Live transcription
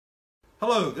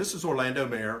Hello, this is Orlando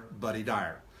Mayor Buddy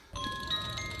Dyer.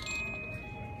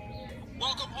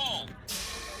 Welcome home.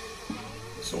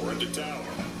 Soar into tower.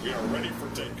 We are ready for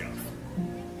takeoff.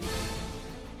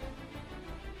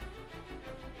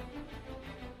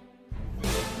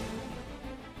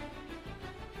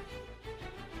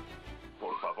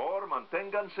 Por favor,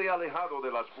 manténganse alejado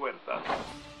de las puertas.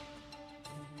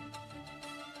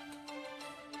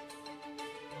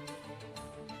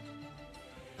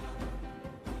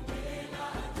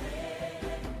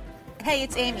 Hey,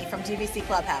 it's Amy from DVC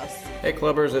Clubhouse. Hey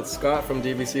Clubbers, it's Scott from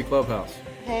DVC Clubhouse.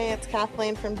 Hey, it's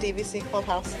Kathleen from DVC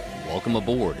Clubhouse. Welcome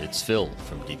aboard. It's Phil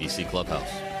from DVC Clubhouse.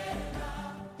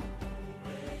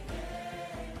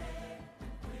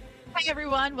 Hi,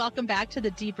 everyone. Welcome back to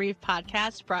the Debrief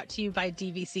podcast brought to you by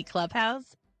DVC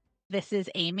Clubhouse. This is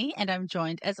Amy, and I'm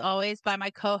joined, as always, by my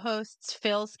co-hosts,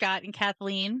 Phil, Scott, and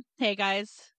Kathleen. Hey,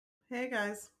 guys. Hey,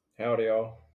 guys. Howdy,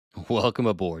 y'all. Welcome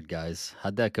aboard, guys.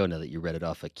 How'd that go now that you read it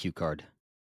off a cue card?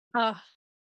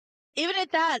 Even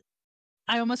at that,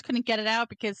 I almost couldn't get it out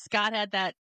because Scott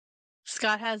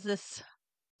has this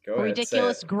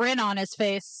ridiculous grin on his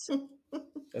face.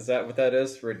 Is that what that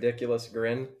is? Ridiculous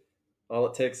grin? All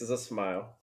it takes is a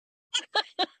smile.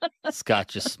 Scott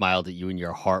just smiled at you and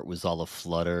your heart was all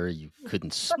aflutter. You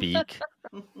couldn't speak.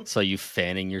 Saw you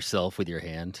fanning yourself with your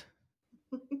hand.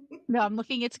 No, I'm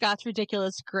looking at Scott's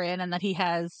ridiculous grin and that he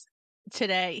has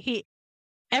today.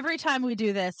 Every time we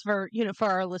do this for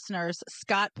our listeners,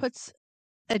 Scott puts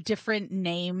a different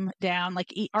name down.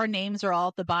 Like our names are all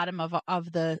at the bottom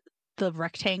of the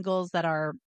rectangles that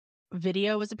our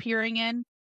video was appearing in.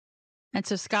 And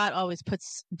so Scott always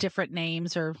puts different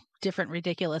names or different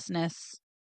ridiculousness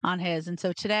on his. And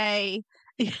so today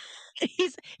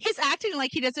he's acting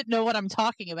like he doesn't know what I'm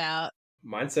talking about.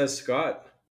 Mine says Scott.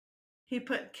 He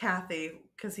put Kathy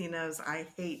because he knows I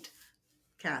hate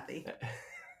Kathy.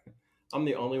 I'm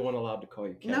the only one allowed to call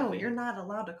you Kathy. No, you're not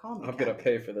allowed to call me I'm Kathy. going to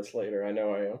pay for this later. I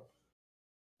know I am.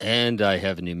 And I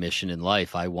have a new mission in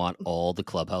life. I want all the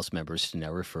Clubhouse members to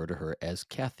now refer to her as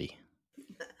Kathy.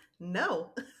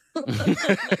 No.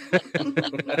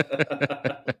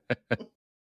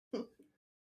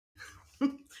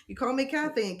 You call me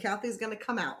Kathy and Kathy's going to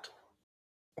come out.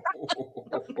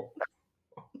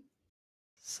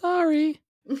 Sorry.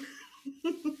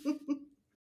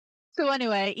 So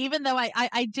anyway, even though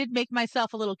I did make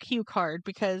myself a little cue card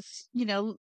because,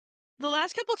 the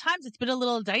last couple of times it's been a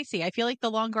little dicey. I feel like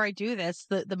the longer I do this,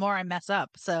 the more I mess up.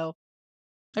 So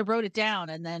I wrote it down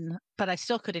but I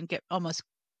still couldn't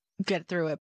get through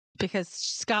it because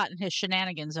Scott and his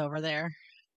shenanigans over there.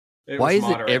 Why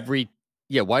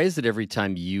is it every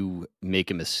time you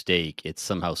make a mistake, it's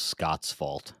somehow Scott's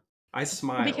fault? I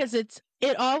smiled. Because it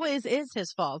always is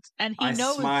his fault. And he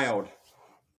knows. I smiled.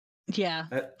 Yeah.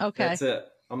 Okay. That's it.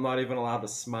 I'm not even allowed to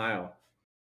smile.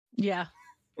 Yeah.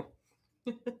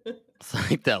 It's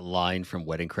like that line from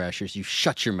Wedding Crashers. You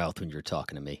shut your mouth when you're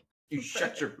talking to me. You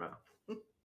shut your mouth.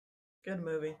 Good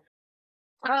movie.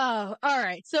 Oh, all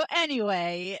right. So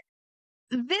anyway,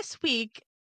 this week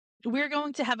we're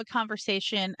going to have a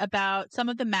conversation about some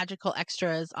of the magical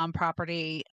extras on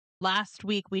property. Last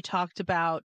week we talked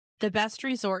about the best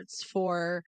resorts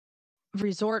for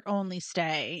resort-only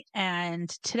stay. And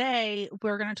today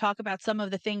we're going to talk about some of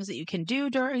the things that you can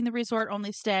do during the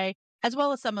resort-only stay, as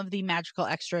well as some of the magical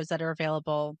extras that are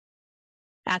available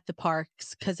at the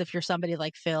parks. Because if you're somebody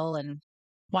like Phil and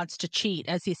wants to cheat,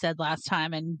 as he said last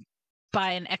time, and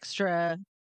buy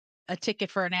a ticket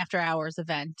for an after-hours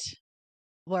event,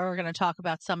 where we're going to talk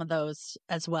about some of those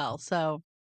as well. So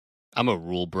I'm a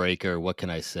rule breaker. What can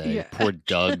I say? Yeah. Poor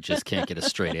Doug just can't get a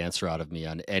straight answer out of me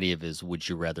on any of his Would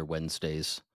You Rather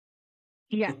Wednesdays.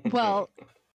 Yeah, well,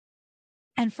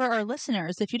 and for our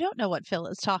listeners, if you don't know what Phil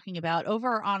is talking about,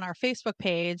 over on our Facebook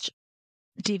page,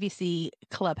 DVC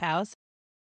Clubhouse,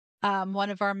 one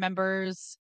of our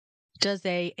members does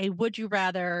a Would You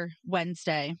Rather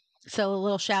Wednesday. So a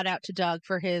little shout out to Doug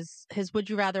for his Would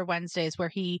You Rather Wednesdays, where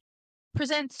he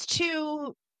presents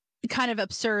two kind of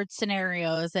absurd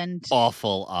scenarios and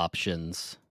awful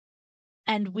options.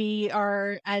 And we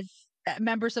are, as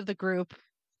members of the group,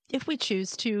 if we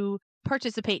choose to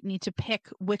participate, need to pick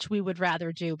which we would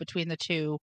rather do between the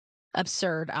two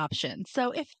absurd options. So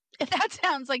if that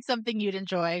sounds like something you'd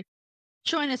enjoy,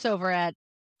 join us over at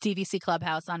DVC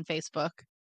Clubhouse on Facebook.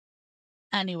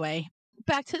 Anyway,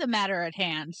 back to the matter at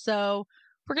hand. So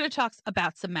we're going to talk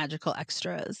about some magical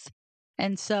extras.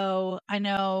 And so I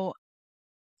know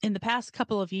in the past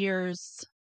couple of years,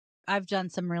 I've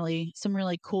done some really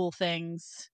cool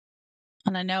things.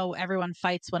 And I know everyone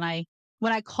fights when I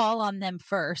call on them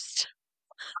first.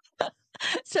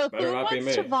 So who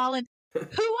wants to volunteer? Who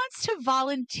wants to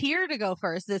volunteer to go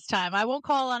first this time? I won't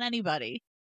call on anybody.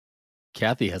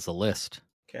 Kathy has a list.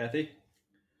 Kathy?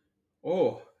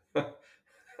 Oh,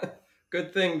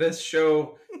 good thing this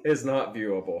show is not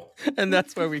viewable. And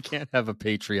that's why we can't have a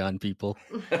Patreon, people.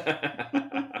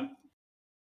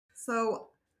 So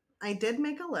I did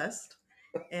make a list,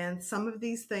 and some of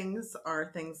these things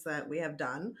are things that we have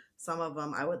done. Some of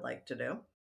them I would like to do.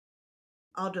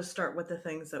 I'll just start with the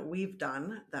things that we've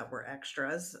done that were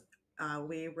extras.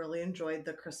 We really enjoyed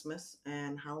the Christmas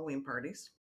and Halloween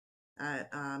parties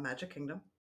at Magic Kingdom.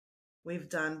 We've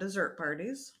done dessert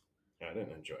parties. I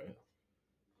didn't enjoy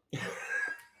it.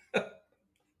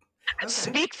 Okay.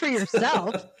 Speak for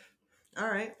yourself. All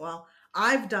right. Well,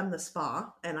 I've done the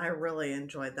spa, and I really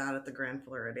enjoyed that at the Grand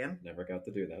Floridian. Never got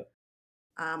to do that.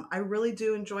 I really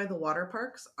do enjoy the water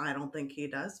parks. I don't think he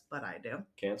does, but I do.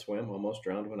 Can't swim. Almost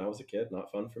drowned when I was a kid.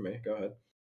 Not fun for me. Go ahead.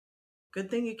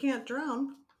 Good thing you can't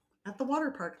drown at the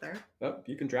water park there. Oh,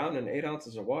 you can drown in 8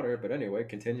 ounces of water, but anyway,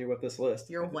 continue with this list.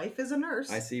 Your wife is a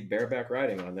nurse. I see bareback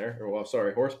riding on there. Or, well,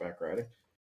 sorry, horseback riding.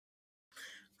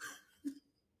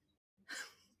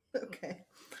 Okay.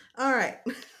 All right.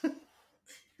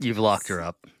 You've locked her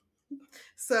up.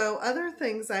 So other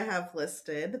things I have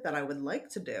listed that I would like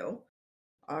to do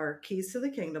are Keys to the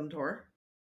Kingdom tour,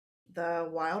 the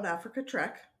Wild Africa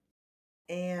Trek,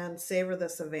 and Savor the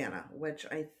Savannah, which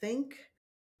I think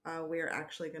we are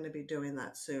actually going to be doing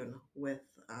that soon with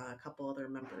a couple other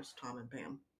members, Tom and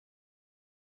Pam.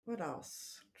 What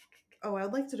else? Oh,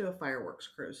 I'd like to do a fireworks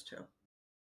cruise too.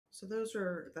 So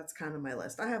that's kind of my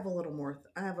list. I have a little more.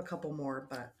 I have a couple more,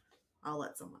 but I'll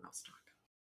let someone else talk.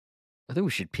 I think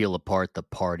we should peel apart the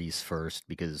parties first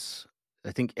because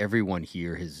I think everyone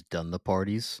here has done the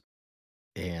parties.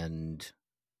 And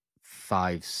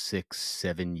 5, 6,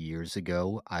 7 years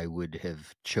ago, I would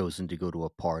have chosen to go to a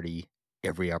party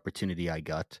every opportunity I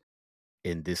got.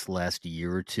 In this last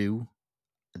year or two,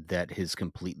 that has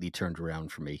completely turned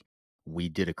around for me. We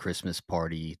did a Christmas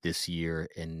party this year,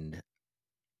 and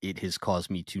it has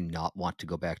caused me to not want to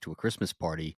go back to a Christmas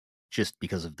party just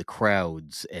because of the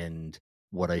crowds and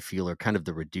what I feel are kind of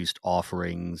the reduced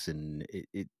offerings. And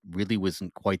it really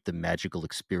wasn't quite the magical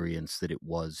experience that it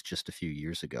was just a few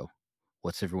years ago.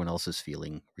 What's everyone else's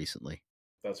feeling recently?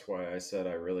 That's why I said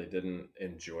I really didn't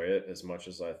enjoy it as much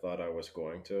as I thought I was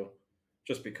going to.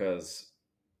 Just because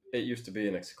it used to be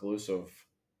an exclusive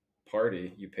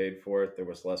party. You paid for it. There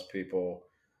was less people.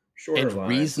 Shorter And lines.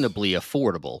 reasonably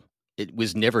affordable. It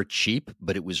was never cheap,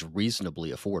 but it was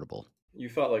reasonably affordable. You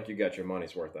felt like you got your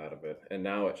money's worth out of it. And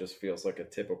now it just feels like a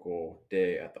typical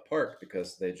day at the park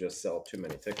because they just sell too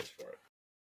many tickets for it.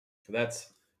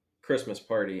 That's Christmas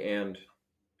party and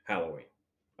Halloween.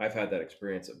 I've had that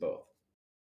experience at both.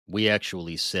 We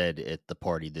actually said at the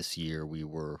party this year, we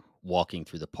were walking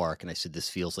through the park, and I said, this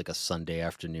feels like a Sunday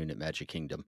afternoon at Magic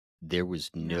Kingdom. There was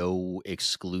no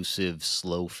exclusive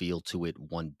slow feel to it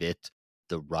one bit.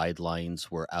 The ride lines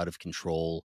were out of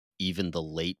control. Even the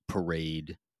late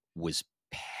parade was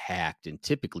packed. And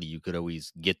typically you could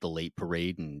always get the late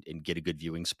parade and get a good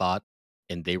viewing spot.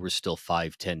 And they were still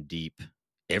 5, 10 deep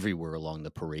everywhere along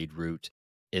the parade route.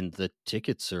 And the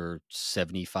tickets are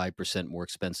 75% more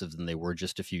expensive than they were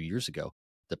just a few years ago.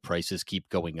 The prices keep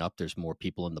going up. There's more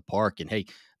people in the park. And hey,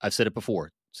 I've said it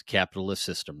before. It's a capitalist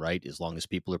system, right? As long as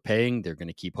people are paying, they're going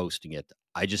to keep hosting it.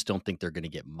 I just don't think they're going to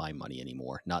get my money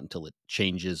anymore. Not until it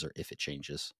changes or if it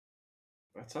changes.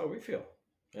 That's how we feel.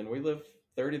 And we live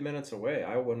 30 minutes away.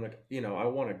 I want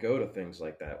to go to things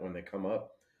like that when they come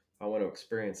up. I want to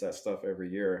experience that stuff every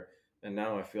year. And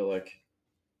now I feel like,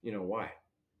 why?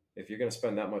 If you're going to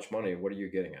spend that much money, what are you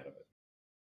getting out of it?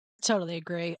 Totally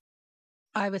agree.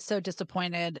 I was so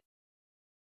disappointed.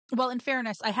 Well, in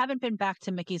fairness, I haven't been back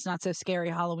to Mickey's Not So Scary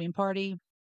Halloween Party.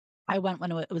 I went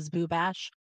when it was Boo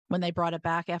Bash, when they brought it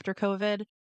back after COVID.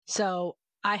 So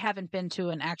I haven't been to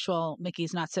an actual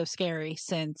Mickey's Not So Scary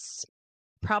since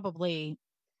probably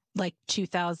like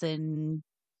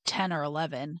 2010 or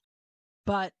 11.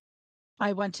 But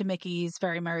I went to Mickey's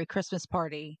Very Merry Christmas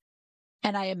Party,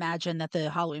 and I imagine that the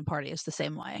Halloween party is the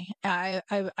same way.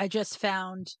 I just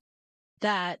found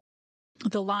that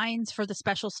the lines for the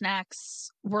special snacks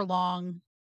were long.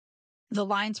 The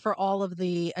lines for all of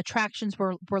the attractions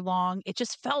were long. It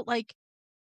just felt like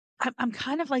I'm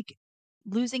kind of like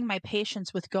losing my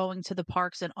patience with going to the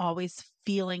parks and always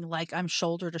feeling like I'm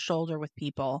shoulder to shoulder with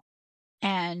people.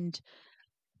 And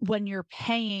when you're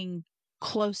paying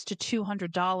close to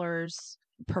 $200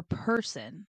 per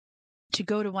person to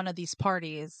go to one of these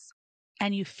parties,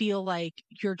 and you feel like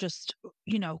you're just,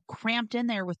 cramped in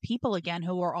there with people again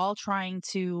who are all trying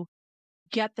to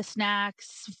get the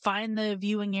snacks, find the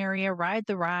viewing area, ride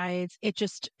the rides.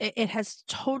 It has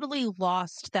totally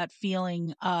lost that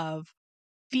feeling of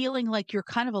feeling like you're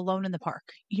kind of alone in the park.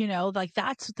 Like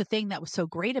that's the thing that was so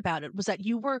great about it, was that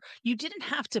you didn't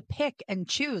have to pick and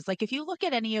choose. Like if you look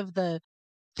at any of the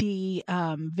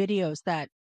videos that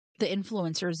the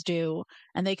influencers do,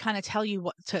 and they kind of tell you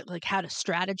what to, like, how to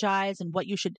strategize and what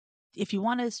you should, if you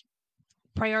want to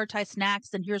prioritize snacks,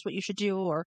 then here's what you should do,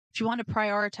 or if you want to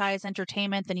prioritize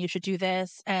entertainment, then you should do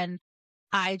this. And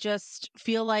I just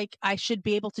feel like I should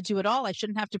be able to do it all. I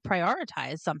shouldn't have to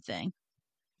prioritize something.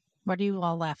 What are you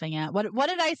all laughing at? What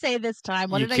did I say this time?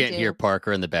 What You did I do? can't hear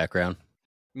Parker in the background.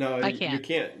 No, I you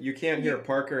can't. you can't hear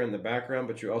Parker in the background,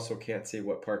 but you also can't see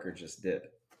what Parker just did.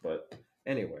 But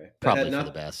anyway, that Probably had for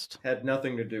the best. Had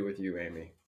nothing to do with you,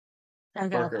 Amy. Okay.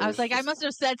 Parker I was like, I just- must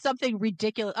have said something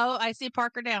ridiculous. Oh, I see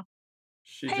Parker now.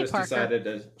 She Hey, just Parker. decided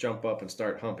to jump up and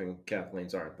start humping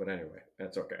Kathleen's arm. But anyway,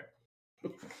 that's okay.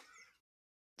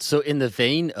 So in the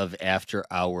vein of after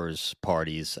hours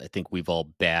parties, I think we've all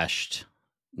bashed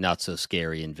Not So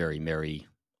Scary and Very Merry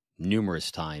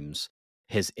numerous times.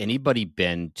 Has anybody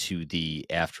been to the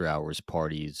after hours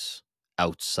parties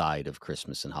outside of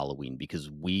Christmas and Halloween?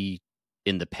 Because we,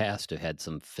 in the past, have had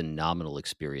some phenomenal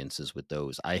experiences with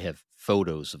those. I have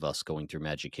photos of us going through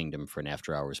Magic Kingdom for an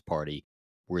after hours party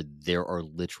where there are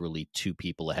literally 2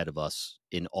 people ahead of us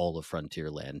in all of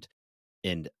Frontierland.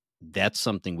 And that's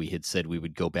something we had said we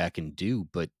would go back and do,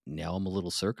 but now I'm a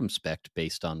little circumspect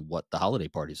based on what the holiday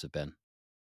parties have been.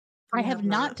 I have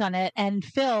not done it. And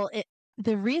Phil,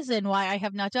 the reason why I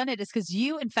have not done it is because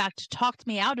you, in fact, talked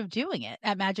me out of doing it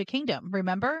at Magic Kingdom.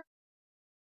 Remember?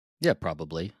 Yeah,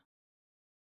 probably.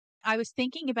 I was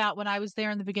thinking about when I was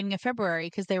there in the beginning of February,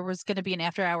 because there was going to be an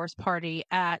after hours party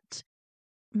at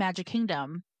Magic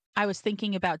Kingdom. I was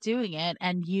thinking about doing it,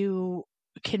 and you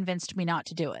convinced me not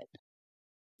to do it.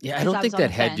 Yeah, I 'Cause don't I think was on that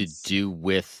the had to fence. do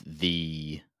with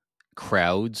the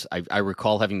crowds. I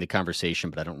recall having the conversation,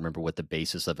 but I don't remember what the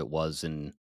basis of it was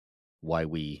and why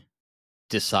we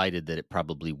decided that it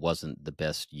probably wasn't the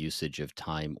best usage of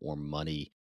time or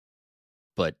money.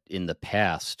 But in the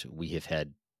past, we have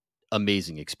had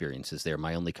amazing experiences there.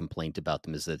 My only complaint about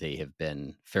them is that they have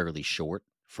been fairly short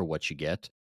for what you get.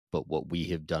 But what we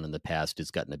have done in the past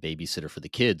is gotten a babysitter for the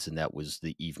kids, and that was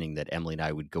the evening that Emily and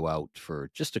I would go out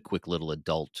for just a quick little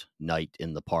adult night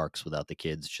in the parks without the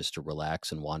kids, just to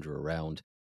relax and wander around.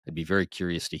 I'd be very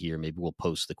curious to hear. Maybe we'll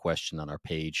post the question on our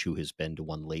page, who has been to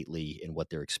one lately and what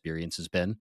their experience has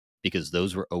been, because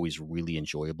those were always really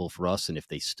enjoyable for us. And if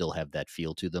they still have that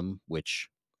feel to them, which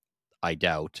I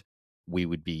doubt, we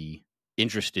would be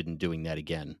interested in doing that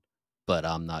again. But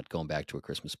I'm not going back to a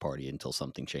Christmas party until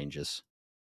something changes.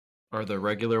 Are the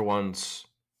regular ones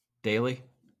daily?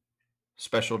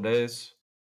 Special days?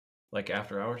 Like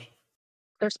after hours?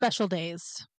 They're special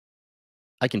days.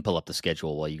 I can pull up the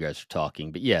schedule while you guys are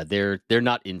talking, but yeah, they're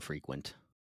not infrequent.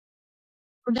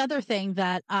 Another thing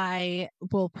that I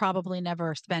will probably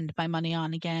never spend my money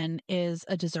on again is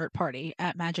a dessert party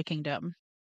at Magic Kingdom.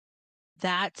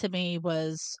 That to me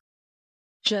was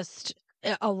just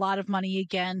a lot of money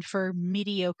again for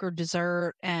mediocre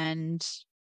dessert. And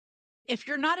if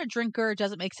you're not a drinker, it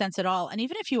doesn't make sense at all. And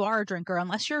even if you are a drinker,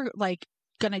 unless you're like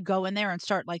going to go in there and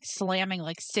start like slamming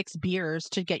like 6 beers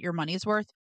to get your money's worth,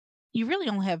 you really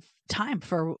only have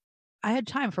I had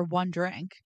time for one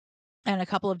drink and a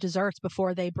couple of desserts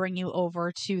before they bring you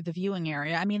over to the viewing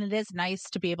area. I mean, it is nice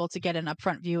to be able to get an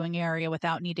upfront viewing area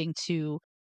without needing to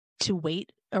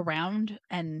wait around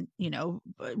and,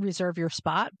 reserve your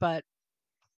spot, but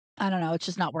I don't know, it's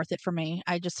just not worth it for me.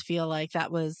 I just feel like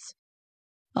that was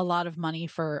a lot of money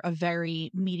for a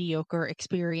very mediocre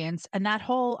experience. And that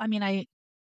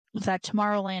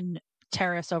Tomorrowland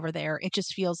terrace over there, it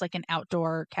just feels like an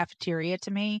outdoor cafeteria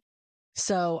to me.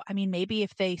 So, I mean, maybe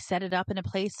if they set it up in a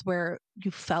place where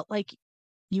you felt like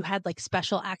you had like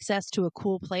special access to a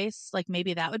cool place, like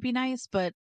maybe that would be nice.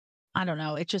 But I don't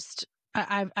know. It just,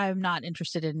 I'm not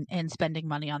interested in spending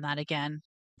money on that again.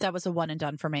 That was a one and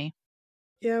done for me.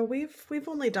 Yeah, we've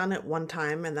only done it one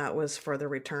time, and that was for the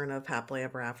return of Happily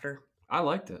Ever After. I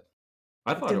liked it.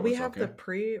 I thought Did it was we have okay. the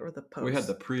pre or the post? We had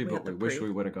the pre, but had we the wish pre.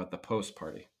 we would have got the post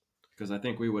party, because I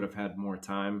think we would have had more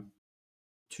time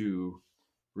to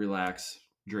relax,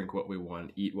 drink what we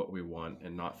want, eat what we want,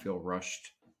 and not feel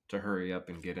rushed to hurry up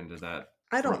and get into that.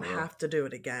 I don't front row. have to do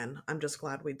it again. I'm just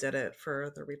glad we did it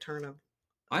for the return of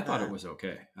I thought it that. was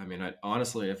okay. I mean,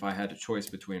 honestly, if I had a choice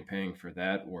between paying for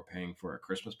that or paying for a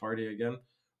Christmas party again,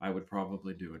 I would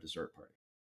probably do a dessert party.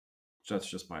 So that's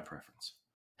just my preference.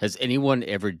 Has anyone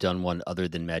ever done one other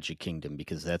than Magic Kingdom?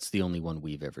 Because that's the only one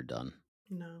we've ever done.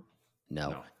 No.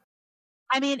 No.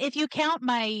 I mean, if you count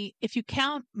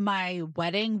my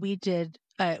wedding, we did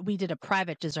a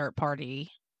private dessert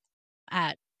party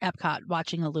at Epcot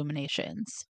watching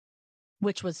illuminations,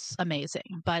 which was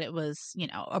amazing. But it was,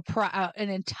 an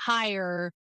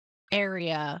entire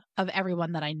area of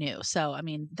everyone that I knew. So, I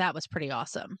mean, that was pretty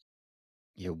awesome.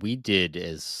 Yeah, we did,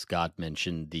 as Scott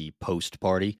mentioned, the post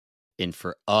party. And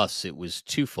for us, it was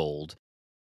twofold.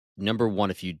 Number one,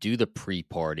 if you do the pre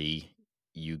party,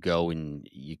 you go and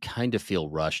you kind of feel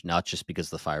rushed, not just because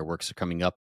the fireworks are coming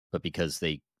up, but because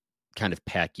they kind of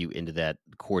pack you into that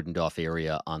cordoned off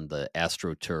area on the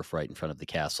AstroTurf right in front of the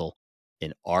castle.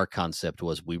 And our concept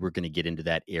was we were going to get into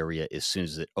that area as soon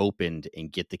as it opened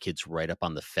and get the kids right up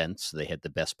on the fence so they had the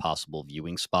best possible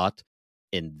viewing spot.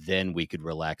 And then we could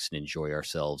relax and enjoy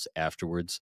ourselves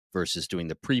afterwards versus doing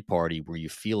the pre party where you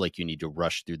feel like you need to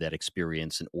rush through that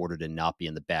experience in order to not be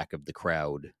in the back of the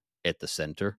crowd at the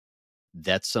center.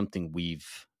 That's something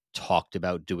we've talked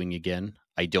about doing again.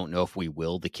 I don't know if we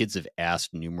will. The kids have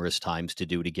asked numerous times to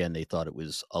do it again. They thought it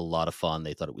was a lot of fun.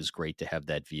 They thought it was great to have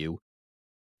that view.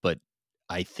 But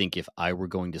I think if I were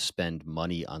going to spend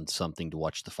money on something to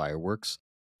watch the fireworks,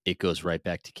 it goes right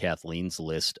back to Kathleen's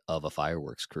list of a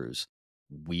fireworks cruise.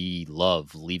 We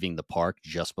love leaving the park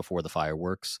just before the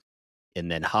fireworks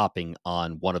and then hopping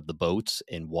on one of the boats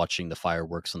and watching the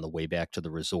fireworks on the way back to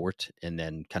the resort and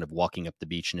then kind of walking up the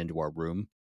beach and into our room.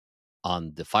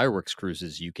 On the fireworks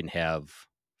cruises, you can have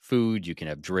food, you can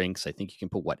have drinks. I think you can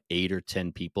put, 8 or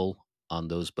 10 people on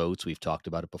those boats. We've talked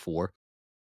about it before.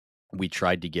 We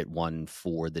tried to get one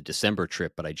for the December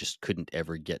trip, but I just couldn't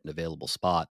ever get an available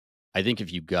spot. I think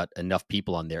if you got enough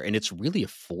people on there, and it's really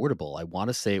affordable. I want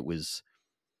to say it was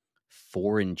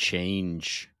 4 and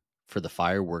change for the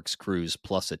fireworks cruise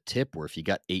plus a tip, where if you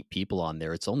got 8 people on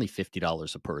there, it's only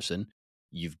 $50 a person.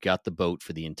 You've got the boat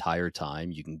for the entire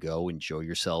time. You can go enjoy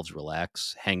yourselves,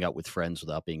 relax, hang out with friends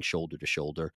without being shoulder to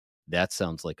shoulder. That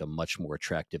sounds like a much more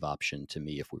attractive option to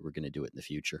me if we were going to do it in the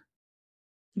future.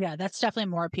 Yeah, that's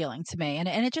definitely more appealing to me, and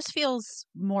it just feels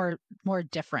more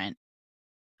different.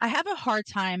 I have a hard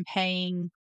time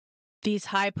paying these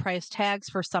high price tags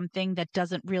for something that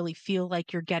doesn't really feel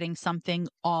like you're getting something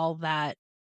all that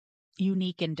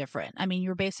unique and different. I mean,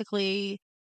 you're basically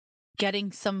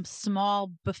getting some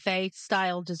small buffet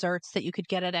style desserts that you could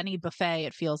get at any buffet,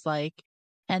 it feels like,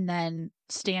 and then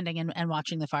standing and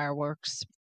watching the fireworks.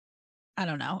 I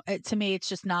don't know. To me,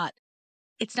 it's not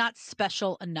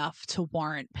special enough to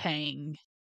warrant paying,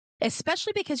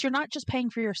 especially because you're not just paying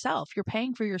for yourself, you're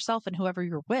paying for yourself and whoever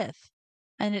you're with,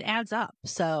 and it adds up.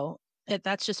 So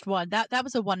that's just one that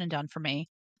was a one and done for me.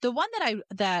 The one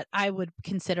that I would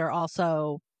consider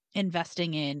also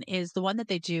investing in is the one that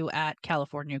they do at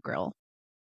California Grill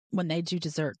when they do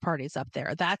dessert parties up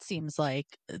there. That seems like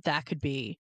that could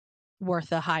be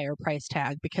worth a higher price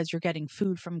tag because you're getting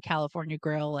food from California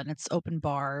Grill and it's open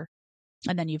bar,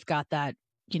 and then you've got that,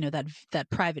 that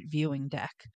private viewing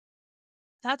deck.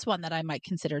 That's one that I might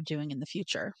consider doing in the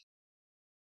future.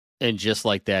 And just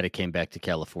like that, it came back to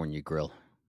California Grill.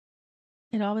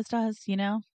 It always does,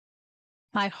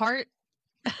 My heart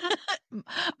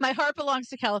my heart belongs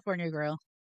to California Grill.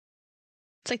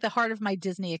 It's like the heart of my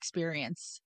Disney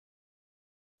experience.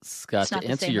 Scott, It's not to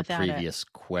the answer same your without it. previous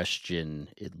question,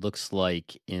 it looks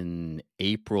like in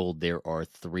April there are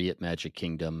 3 at Magic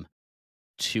Kingdom,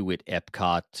 2 at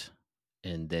Epcot,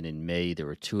 and then in May there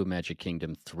are 2 at Magic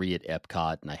Kingdom, 3 at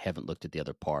Epcot, and I haven't looked at the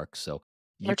other parks. So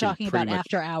you We're can talking pretty about much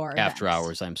after hour after events.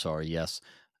 hours. I'm sorry. Yes,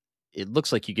 it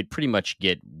looks like you could pretty much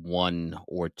get 1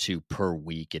 or 2 per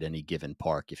week at any given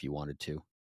park if you wanted to.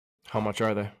 How much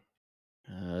are they?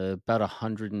 About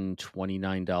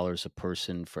 $129 a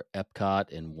person for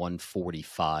Epcot and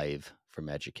 $145 for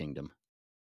Magic Kingdom.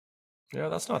 Yeah,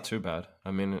 that's not too bad.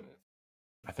 I mean,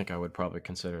 I think I would probably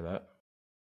consider that.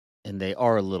 And they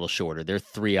are a little shorter. They're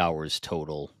 3 hours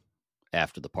total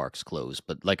after the parks close.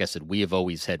 But like I said, we have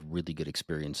always had really good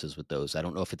experiences with those. I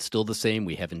don't know if it's still the same.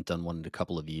 We haven't done one in a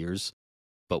couple of years,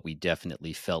 but we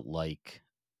definitely felt like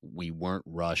we weren't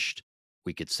rushed.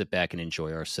 We could sit back and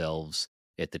enjoy ourselves.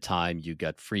 At the time, you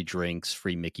got free drinks,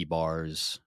 free Mickey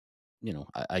bars.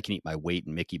 I can eat my weight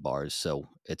in Mickey bars, so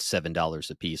it's $7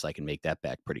 a piece. I can make that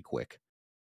back pretty quick.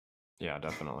 Yeah,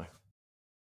 definitely.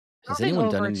 Has Moving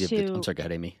anyone done over any of the? I'm to, sorry, go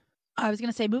ahead, Amy. I was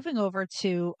going to say moving over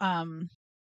to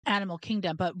Animal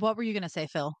Kingdom, but what were you going to say,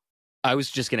 Phil? I was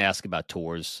just going to ask about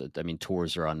tours. I mean,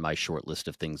 tours are on my short list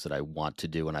of things that I want to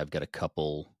do, and I've got a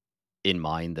couple in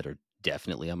mind that are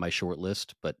definitely on my short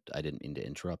list, but I didn't mean to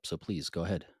interrupt, so please go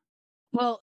ahead.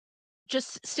 Well,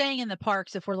 just staying in the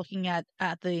parks, if we're looking at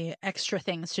the extra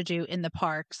things to do in the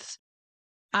parks,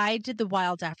 I did the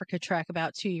Wild Africa trek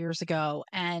about 2 years ago,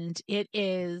 and it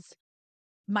is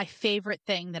my favorite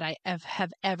thing that I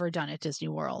have ever done at Disney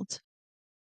World.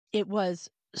 It was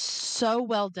so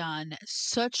well done,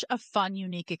 such a fun,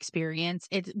 unique experience.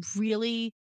 It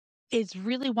really is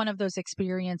really one of those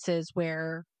experiences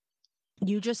where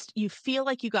you feel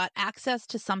like you got access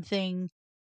to something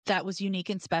that was unique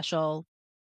and special.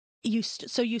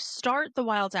 So you start the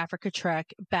Wild Africa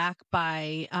Trek back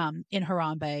by in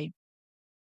Harambe,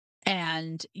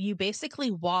 and you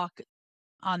basically walk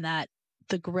on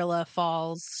the Gorilla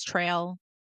Falls trail,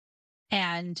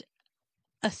 and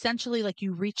essentially like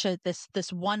you reach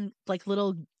this one like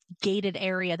little gated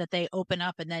area that they open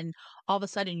up, and then all of a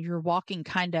sudden you're walking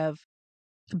kind of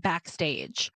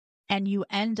backstage, and you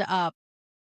end up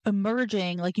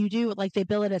emerging like you do like they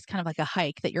bill it as kind of like a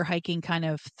hike that you're hiking kind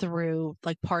of through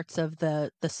like parts of the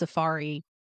safari.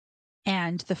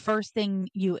 And the first thing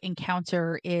you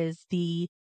encounter is the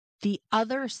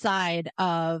other side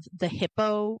of the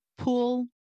hippo pool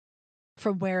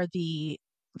from where the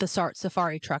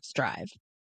safari trucks drive.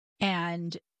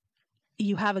 And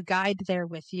you have a guide there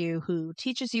with you who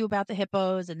teaches you about the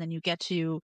hippos, and then you get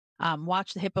to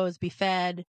watch the hippos be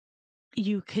fed.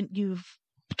 You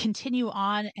continue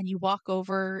on and you walk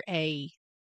over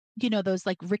those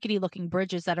like rickety looking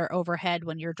bridges that are overhead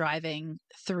when you're driving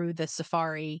through the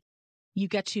safari. You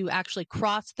get to actually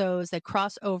cross those that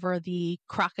cross over the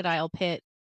crocodile pit.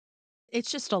 It's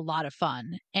just a lot of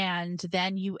fun. And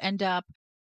then you end up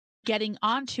getting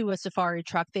onto a safari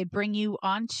truck. They bring you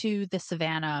onto the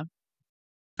savannah,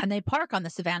 and they park on the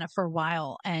savannah for a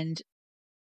while and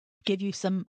give you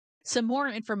some more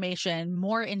information,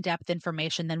 more in-depth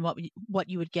information than what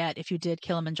you would get if you did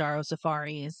Kilimanjaro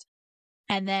safaris.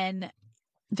 And then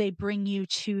they bring you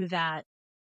to that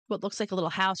what looks like a little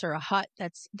house or a hut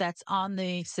that's on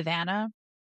the savannah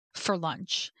for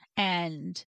lunch.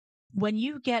 And when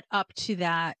you get up to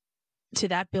that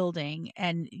building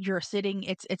and you're sitting,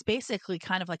 it's basically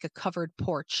kind of like a covered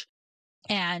porch,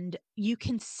 and you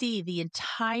can see the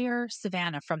entire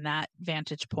savannah from that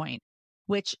vantage point,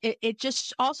 which it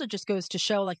just also just goes to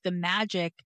show like the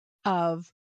magic of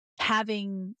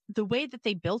having the way that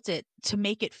they built it to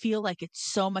make it feel like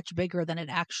it's so much bigger than it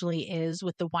actually is,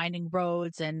 with the winding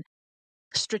roads and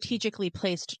strategically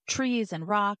placed trees and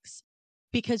rocks,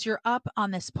 because you're up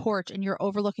on this porch and you're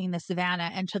overlooking the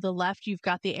savannah, and to the left you've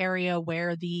got the area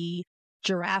where the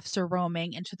giraffes are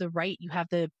roaming, and to the right you have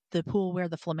the pool where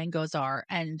the flamingos are.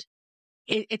 And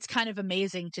it's kind of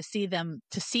amazing to see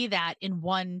that in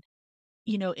one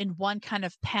kind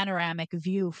of panoramic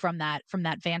view from that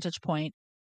vantage point.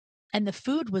 And the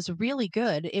food was really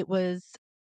good. It was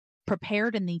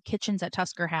prepared in the kitchens at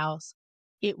Tusker House.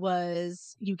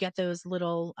 You get those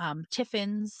little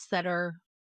tiffins that are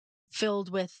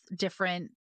filled with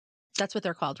different, that's what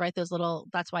they're called, right? That's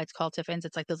why it's called tiffins.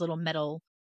 It's like those little metal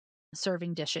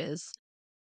serving dishes.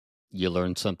 You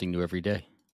learn something new every day.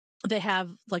 They have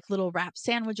like little wrap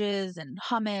sandwiches and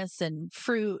hummus and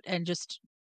fruit, and just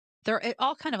they're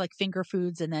all kind of like finger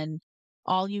foods. And then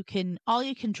all you can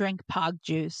drink pog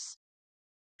juice,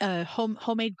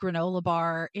 homemade granola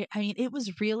bar. It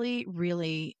was really,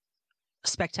 really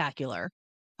spectacular.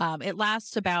 It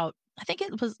lasted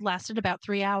about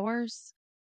 3 hours,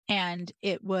 and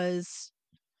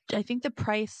I think the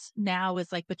price now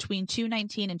is like between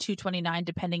 $219 and $229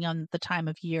 depending on the time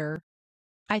of year.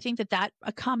 I think that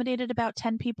accommodated about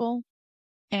 10 people,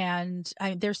 and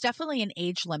there's definitely an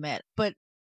age limit, but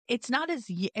it's not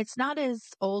as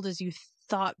old as you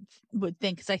would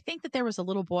think, because I think that there was a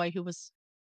little boy who was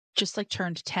just like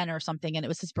turned 10 or something, and it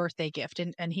was his birthday gift,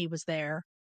 and he was there.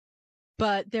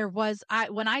 But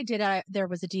when I did it, there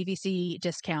was a DVC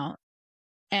discount,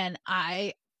 and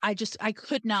I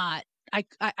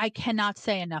cannot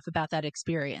say enough about that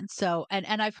experience. So,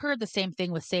 and I've heard the same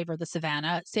thing with Savor the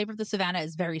Savannah. Savor the Savannah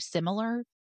is very similar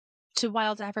to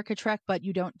Wild Africa Trek, but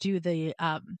you don't do the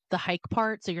hike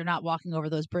part, so you're not walking over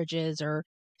those bridges or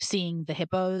seeing the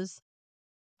hippos.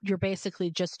 You're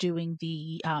basically just doing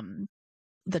the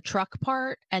truck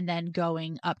part and then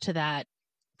going up to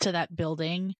that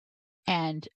building.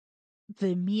 And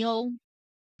the meal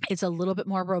is a little bit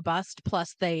more robust,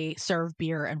 plus they serve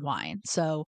beer and wine.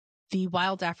 So the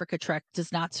Wild Africa Trek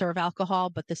does not serve alcohol,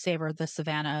 but the Savor the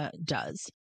Savannah does.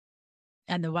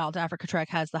 And the Wild Africa Trek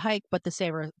has the hike, but the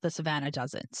Savor the Savannah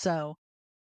doesn't. So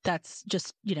that's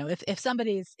just, if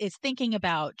somebody is thinking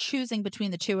about choosing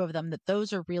between the two of them, that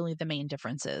those are really the main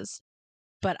differences.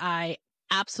 But I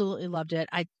absolutely loved it.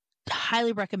 I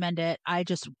highly recommend it. I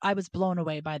was blown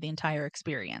away by the entire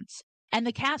experience. And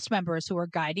the cast members who are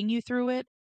guiding you through it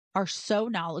are so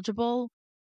knowledgeable.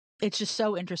 It's just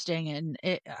so interesting,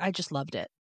 and I just loved it.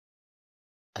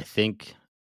 I think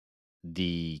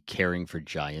The Caring for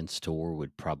Giants tour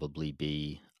would probably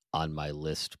be on my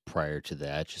list prior to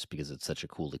that, just because it's such a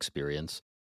cool experience.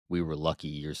 We were lucky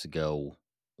years ago.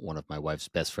 One of my wife's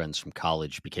best friends from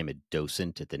college became a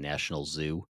docent at the National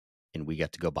Zoo, and we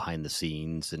got to go behind the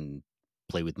scenes and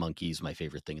play with monkeys, my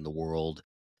favorite thing in the world,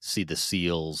 see the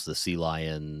seals, the sea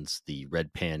lions, the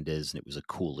red pandas, and it was a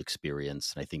cool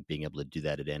experience. And I think being able to do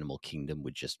that at Animal Kingdom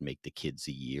would just make the kids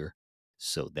a year.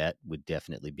 So that would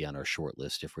definitely be on our short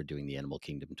list if we're doing the Animal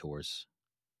Kingdom tours.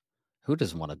 Who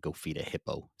doesn't want to go feed a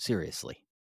hippo? Seriously.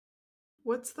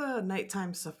 What's the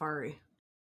nighttime safari?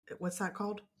 What's that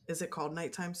called? Is it called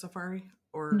nighttime safari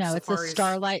or No, it's a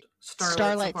Starlight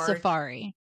Safari?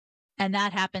 Safari. And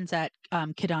that happens at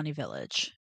Kidani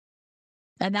Village.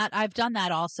 And that I've done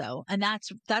that also. And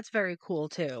that's very cool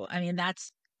too. I mean,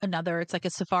 that's another, it's like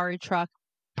a safari truck,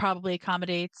 probably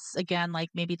accommodates again like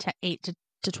maybe 8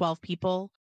 to 12 people.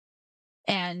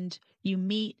 And you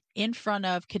meet in front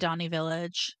of Kidani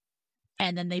Village,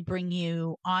 and then they bring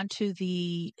you onto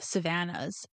the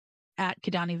savannas at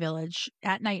Kidani Village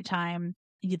at nighttime.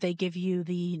 They give you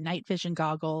the night vision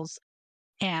goggles,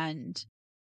 and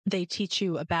they teach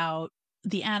you about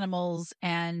the animals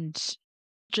and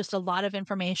just a lot of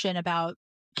information about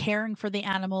caring for the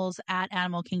animals at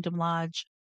Animal Kingdom Lodge.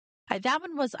 I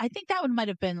think that one might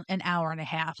have been an hour and a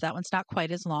half. That one's not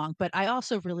quite as long, but I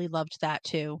also really loved that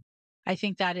too. I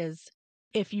think that is,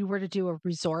 if you were to do a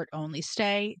resort only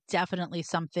stay, definitely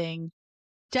something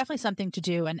to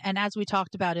do. And as we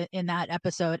talked about it in that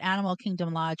episode, Animal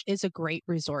Kingdom Lodge is a great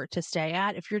resort to stay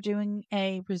at if you're doing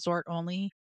a resort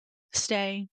only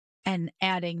stay, and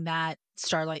adding that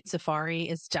Starlight Safari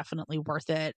is definitely worth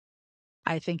it.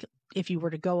 I think if you were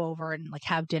to go over and like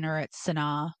have dinner at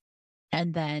Sanaa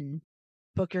and then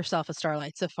book yourself a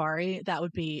Starlight Safari, that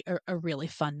would be a really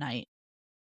fun night.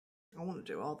 I want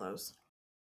to do all those.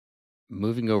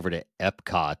 Moving over to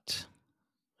Epcot,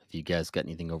 have you guys got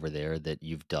anything over there that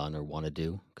you've done or want to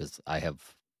do? Because I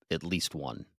have at least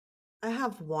one. I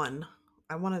have one.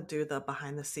 I want to do the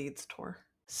behind the scenes tour.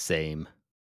 Same.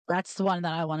 That's the one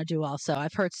that I want to do also.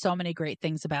 I've heard so many great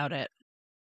things about it.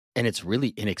 And it's really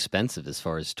inexpensive as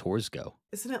far as tours go.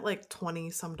 Isn't it like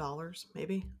 $20 some,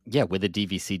 maybe? Yeah, with a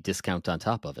DVC discount on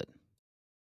top of it.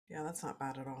 Yeah, that's not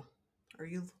bad at all. Are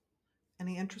you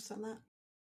any interest in that?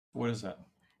 What is that?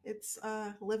 It's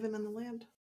Living in the Land,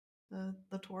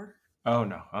 the tour. Oh,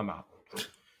 no, I'm out.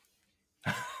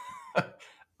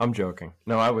 I'm joking.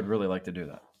 No, I would really like to do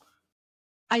that.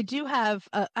 I do have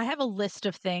I have a list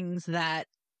of things that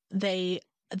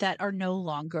are no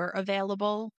longer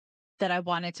available that I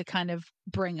wanted to kind of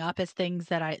bring up as things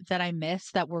that I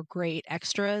missed that were great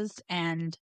extras.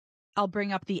 And I'll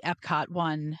bring up the Epcot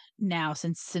one now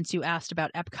since you asked about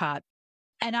Epcot.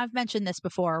 And I've mentioned this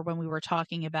before when we were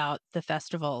talking about the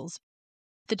festivals.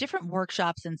 The different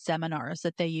workshops and seminars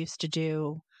that they used to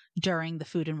do during the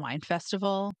Food and Wine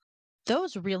Festival,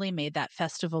 those really made that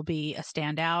festival be a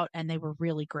standout, and they were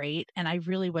really great. And I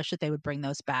really wish that they would bring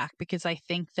those back, because I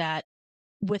think that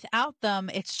without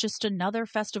them, it's just another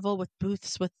festival with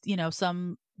booths with,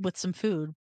 some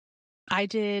food. I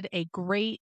did a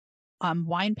great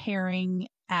wine pairing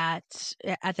at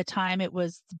the time it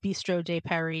was Bistro de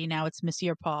Paris. Now it's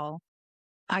Monsieur Paul.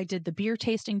 I did the beer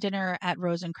tasting dinner at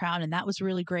Rose and Crown, and that was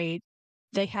really great.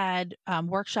 They had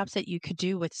workshops that you could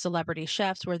do with celebrity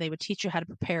chefs where they would teach you how to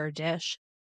prepare a dish.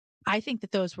 I think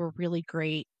that those were really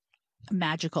great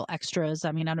magical extras.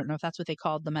 I mean, I don't know if that's what they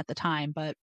called them at the time,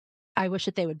 but I wish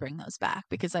that they would bring those back,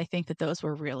 because I think that those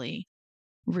were really,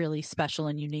 really special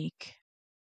and unique,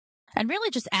 and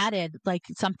really just added like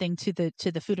something to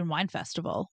the Food and Wine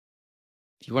Festival.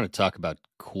 If you want to talk about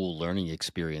cool learning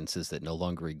experiences that no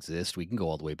longer exist, we can go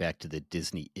all the way back to the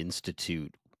Disney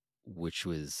Institute, which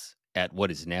was at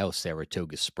what is now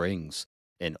Saratoga Springs,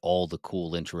 and all the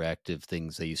cool interactive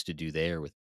things they used to do there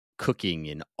with cooking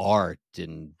and art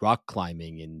and rock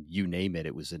climbing and you name it.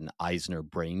 It was an Eisner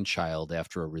brainchild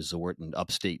after a resort in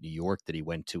upstate New York that he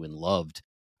went to and loved.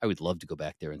 I would love to go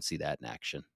back there and see that in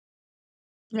action.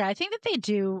 Yeah, I think that they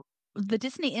do. The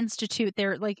Disney Institute,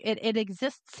 they're like it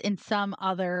exists in some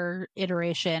other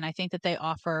iteration. I think that they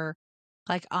offer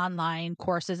like online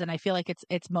courses, and I feel like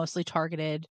it's mostly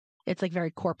targeted. It's like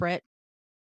very corporate.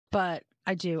 But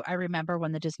I remember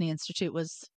when the Disney Institute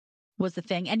was the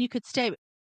thing, and you could stay,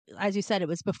 as you said, it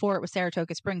was before it was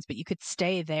Saratoga Springs, but you could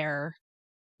stay there,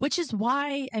 which is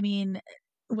why, I mean,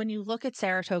 when you look at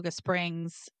Saratoga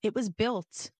Springs, it was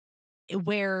built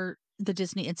where the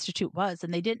Disney Institute was,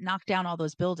 and they didn't knock down all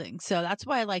those buildings. So that's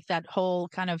why I like that whole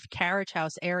kind of carriage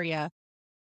house area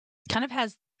kind of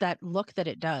has that look that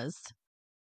it does,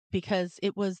 because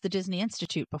it was the Disney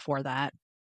Institute before that.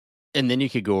 And then you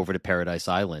could go over to Paradise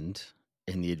Island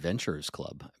in the Adventurers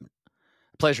Club.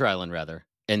 Pleasure Island, rather,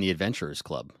 and the Adventurers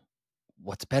Club.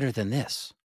 What's better than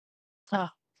this? Oh,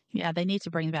 yeah, they need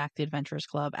to bring back the Adventurers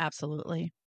Club.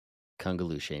 Absolutely.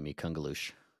 Kungaloosh, Amy,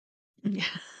 Kungaloosh. Yeah.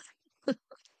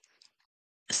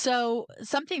 So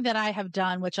something that I have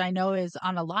done, which I know is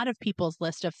on a lot of people's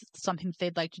list of something that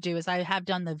they'd like to do, is I have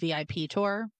done the VIP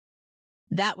tour.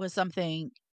 That was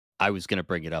something I was going to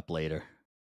bring it up later.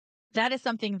 that is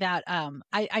something that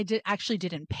I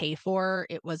didn't pay for.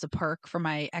 It was a perk for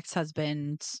my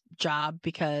ex-husband's job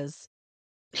because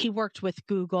he worked with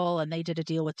Google and they did a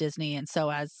deal with Disney. And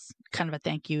so as kind of a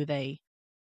thank you, they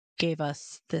gave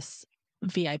us this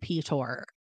VIP tour.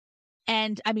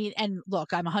 And I mean, and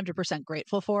look, I'm 100%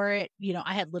 grateful for it. You know,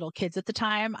 I had little kids at the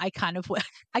time. I kind of wish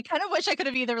I could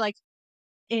have either like,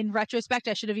 in retrospect,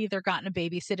 I should have either gotten a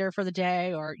babysitter for the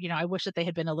day or, you know, I wish that they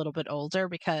had been a little bit older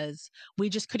because we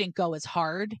just couldn't go as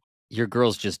hard. Your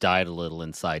girls just died a little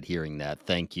inside hearing that.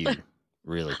 Thank you.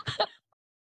 Really.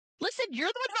 Listen, you're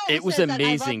the one who It was says that I love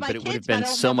amazing, my but it would have kids, but I been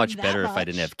don't so love much them better that if I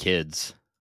didn't much. have kids.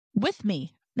 With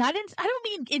me. I don't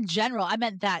mean in general. I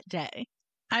meant that day.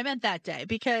 I meant that day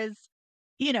because,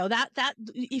 you know, that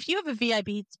if you have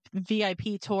a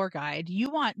VIP tour guide, you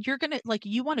want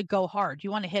to go hard.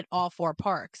 You want to hit all four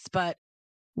parks, but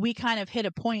we kind of hit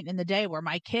a point in the day where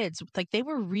my kids, like, they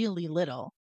were really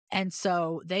little. And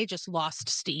so they just lost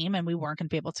steam and we weren't going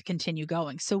to be able to continue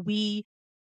going. So we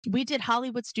did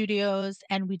Hollywood Studios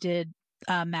and we did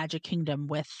Magic Kingdom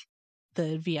with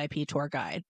the VIP tour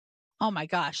guide. Oh my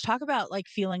gosh, talk about like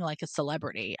feeling like a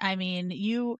celebrity. I mean,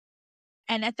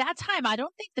 and at that time, I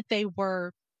don't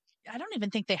even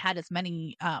think they had as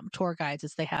many tour guides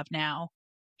as they have now.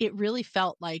 It really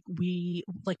felt like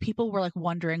people were like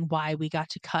wondering why we got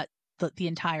to cut the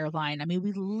entire line. I mean,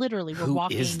 we literally were Who is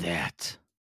walking that?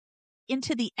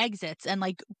 into the exits and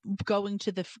like going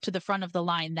to the front of the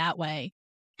line that way.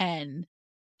 And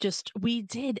just we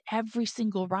did every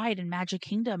single ride in Magic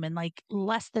Kingdom in like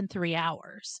less than 3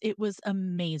 hours. It was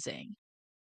amazing.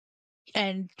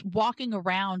 And walking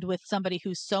around with somebody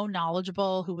who's so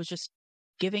knowledgeable, who was just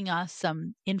giving us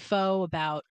some info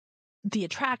about the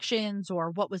attractions or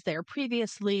what was there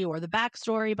previously or the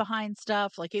backstory behind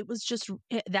stuff. Like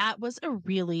that was a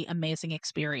really amazing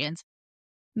experience.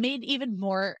 Made even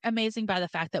more amazing by the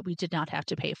fact that we did not have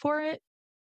to pay for it.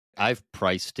 I've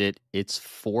priced it. It's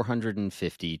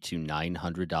 $450 to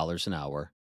 $900 an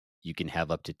hour. You can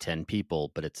have up to 10 people,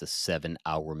 but it's a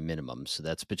 7-hour minimum. So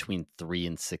that's between $3,000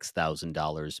 and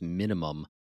 $6,000 minimum.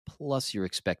 Plus, you're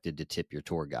expected to tip your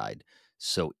tour guide.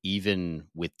 So even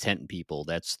with 10 people,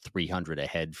 that's $300 a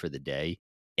head for the day.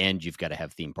 And you've got to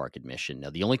have theme park admission.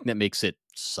 Now, the only thing that makes it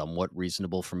somewhat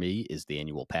reasonable for me is the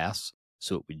annual pass.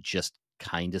 So it would just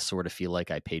kind of sort of feel like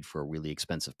I paid for a really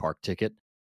expensive park ticket.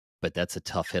 But that's a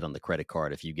tough hit on the credit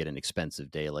card if you get an expensive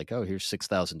day like, oh, here's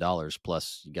 $6,000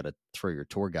 plus you got to throw your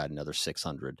tour guide another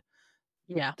 600.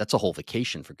 Yeah. That's a whole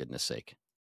vacation, for goodness sake.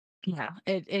 Yeah,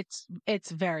 it's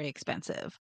very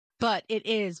expensive, but it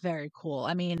is very cool.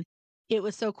 I mean, it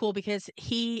was so cool because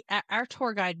our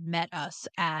tour guide met us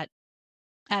at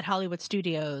Hollywood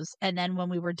Studios, and then when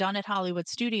we were done at Hollywood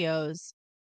Studios,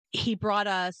 he brought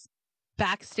us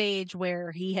backstage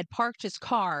where he had parked his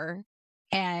car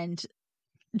and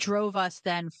drove us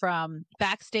then from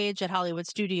backstage at Hollywood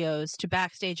Studios to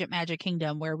backstage at Magic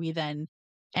Kingdom, where we then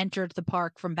entered the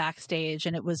park from backstage.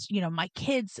 And it was, you know, my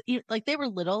kids, like, they were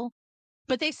little,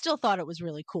 but they still thought it was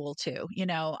really cool too, you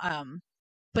know.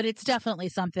 But it's definitely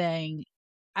something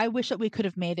I wish that we could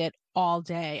have made it all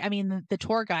day. I mean, the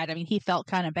tour guide, I mean, he felt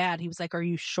kind of bad. He was like, "Are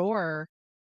you sure?"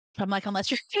 I'm like,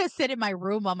 "Unless you're going to sit in my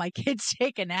room while my kids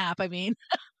take a nap." I mean,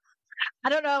 I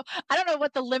don't know. I don't know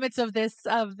what the limits of this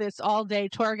all day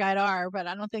tour guide are, but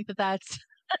I don't think that's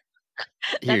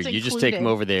Here, that's you just take them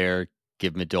included. over there,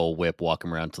 give them a Dole Whip, walk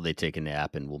them around until they take a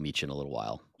nap, and we'll meet you in a little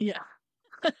while. Yeah.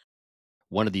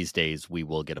 One of these days, we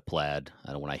will get a plaid. I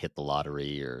don't know when I hit the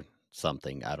lottery or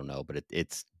something. I don't know, but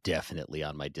it's definitely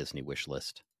on my Disney wish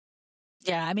list.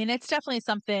 Yeah, I mean, it's definitely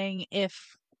something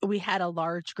if we had a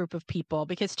large group of people,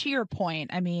 because to your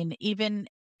point, I mean, even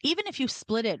if you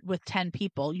split it with 10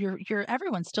 people,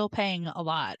 everyone's still paying a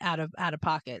lot out of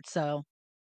pocket. So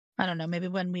I don't know, maybe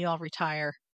when we all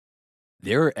retire.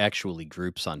 There are actually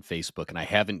groups on Facebook, and I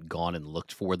haven't gone and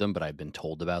looked for them, but I've been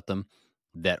told about them,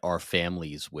 that are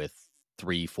families with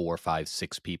 3, 4, 5,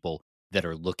 6 people that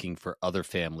are looking for other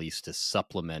families to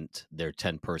supplement their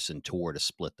 10-person tour to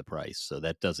split the price. So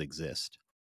that does exist.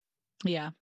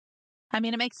 Yeah. I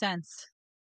mean, it makes sense.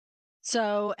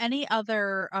 So any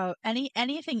other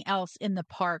anything else in the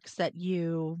parks that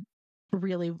you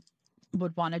really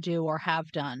would want to do or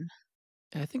have done?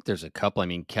 I think there's a couple. I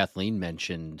mean, Kathleen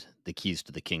mentioned the Keys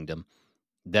to the Kingdom.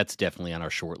 That's definitely on our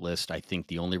short list. I think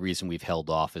the only reason we've held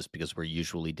off is because we're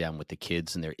usually down with the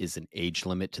kids and there is an age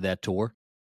limit to that tour.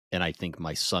 And I think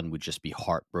my son would just be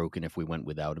heartbroken if we went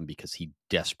without him because he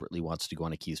desperately wants to go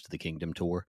on a Keys to the Kingdom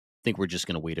tour. I think we're just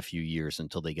going to wait a few years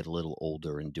until they get a little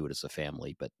older and do it as a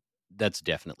family, but that's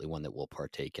definitely one that we'll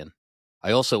partake in.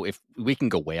 I also, if we can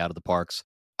go way out of the parks,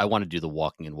 I want to do the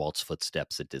walking in Walt's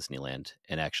footsteps at Disneyland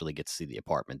and actually get to see the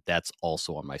apartment. That's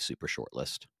also on my super short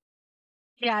list.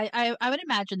 Yeah, I would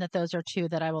imagine that those are two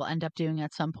that I will end up doing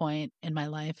at some point in my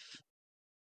life.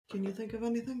 Can you think of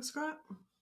anything, Scott?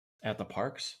 At the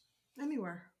parks?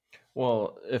 Anywhere.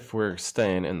 Well, if we're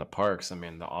staying in the parks, I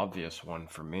mean, the obvious one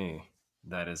for me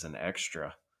that is an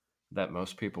extra that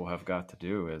most people have got to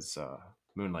do is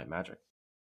Moonlight Magic.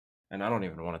 And I don't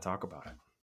even want to talk about it.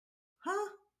 Huh?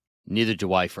 Neither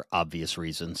do I for obvious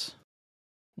reasons.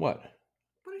 What?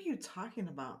 What are you talking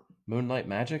about? Moonlight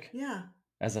Magic? Yeah.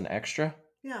 As an extra?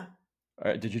 Yeah.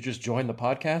 Did you just join the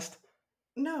podcast?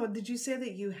 No, did you say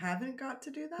that you haven't got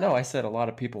to do that? No, I said a lot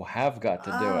of people have got to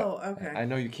do it. Oh, okay. I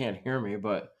know you can't hear me,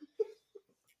 but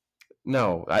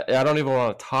no, I don't even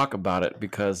want to talk about it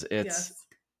because it's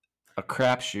a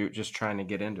crapshoot just trying to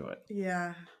get into it.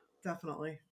 Yeah,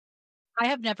 definitely. I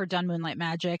have never done Moonlight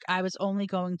Magic. I was only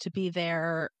going to be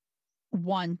there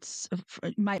once.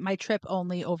 My trip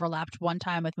only overlapped one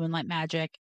time with Moonlight Magic,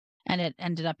 and it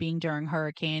ended up being during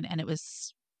hurricane, and it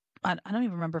was I don't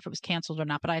even remember if it was canceled or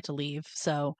not, but I had to leave,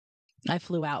 so I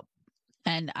flew out,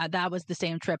 and that was the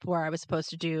same trip where I was supposed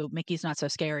to do Mickey's Not So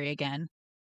Scary again.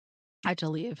 I had to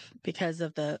leave because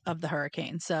of the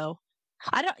hurricane. So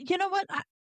I don't. You know what?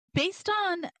 Based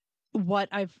on what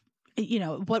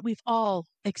what we've all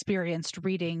experienced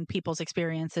reading people's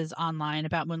experiences online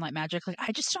about Moonlight Magic, like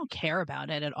I just don't care about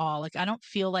it at all. Like I don't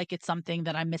feel like it's something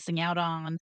that I'm missing out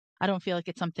on. I don't feel like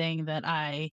it's something that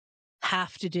I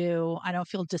have to do. I don't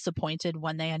feel disappointed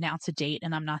when they announce a date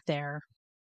and I'm not there.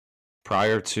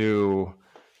 Prior to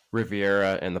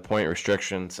Riviera and the point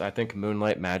restrictions, I think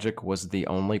Moonlight Magic was the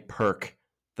only perk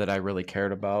that I really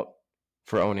cared about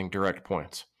for owning direct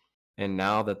points. And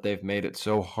now that they've made it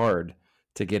so hard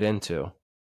to get into,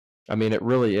 I mean, it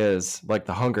really is like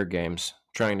the Hunger Games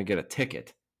trying to get a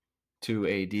ticket to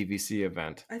a DVC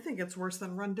event. I think it's worse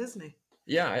than Run Disney.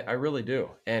 Yeah, I really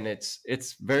do. And it's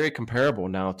very comparable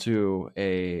now to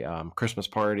a Christmas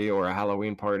party or a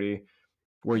Halloween party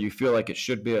where you feel like it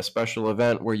should be a special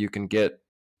event where you can get,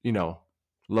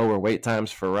 lower wait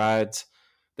times for rides.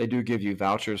 They do give you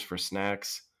vouchers for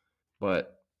snacks.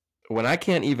 But when I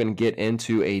can't even get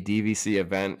into a DVC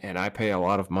event and I pay a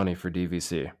lot of money for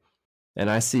DVC, and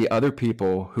I see other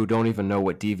people who don't even know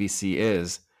what DVC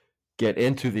is get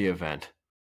into the event,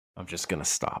 I'm just going to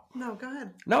stop. No, go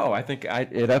ahead. No, I think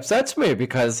it upsets me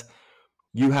because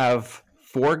you have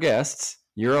 4 guests,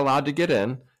 you're allowed to get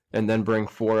in, and then bring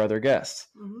 4 other guests.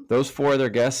 Mm-hmm. Those 4 other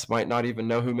guests might not even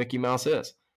know who Mickey Mouse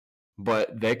is,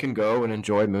 but they can go and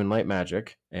enjoy Moonlight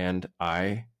Magic, and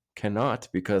I cannot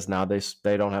because now they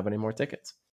don't have any more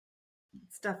tickets.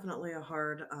 It's definitely a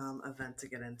hard event to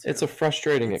get into. It's a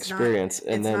frustrating experience.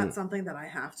 It's not something that I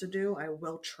have to do. I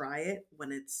will try it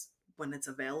when it's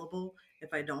available.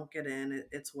 If I don't get in,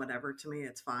 it's whatever to me.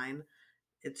 It's fine.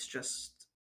 It's just,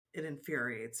 it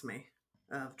infuriates me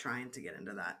of trying to get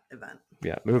into that event.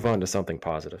 Yeah, move on to something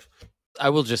positive. I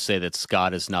will just say that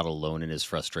Scott is not alone in his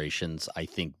frustrations. I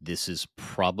think this is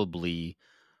probably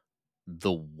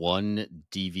the one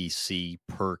DVC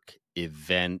perk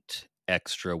event,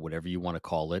 extra, whatever you want to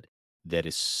call it, that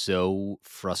is so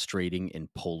frustrating and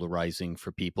polarizing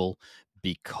for people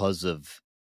because of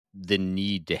the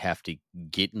need to have to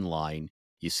get in line.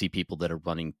 You see people that are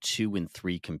running 2 and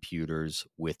 3 computers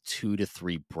with 2 to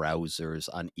 3 browsers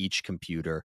on each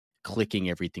computer, clicking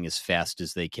everything as fast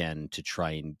as they can to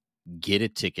try and get a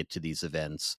ticket to these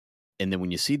events. And then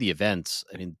when you see the events,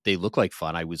 I mean, they look like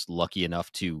fun. I was lucky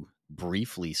enough to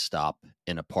briefly stop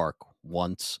in a park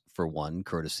once for one,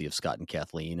 courtesy of Scott and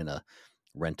Kathleen and a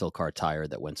rental car tire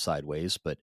that went sideways.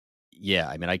 But yeah,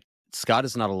 I mean, Scott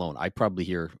is not alone. I probably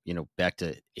hear, back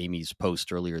to Amy's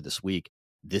post earlier this week,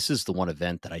 this is the one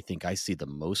event that I think I see the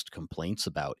most complaints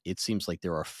about. It seems like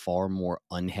there are far more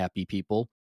unhappy people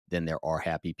than there are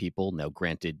happy people. Now,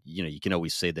 granted, you can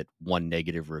always say that one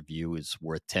negative review is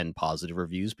worth 10 positive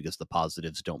reviews because the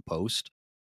positives don't post.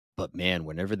 But man,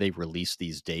 whenever they release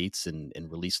these dates and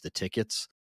release the tickets,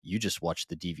 you just watch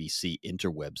the DVC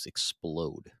interwebs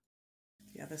explode.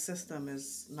 Yeah, the system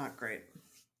is not great.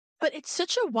 But it's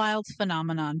such a wild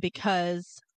phenomenon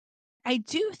because I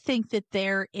do think that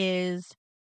there is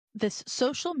this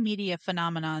social media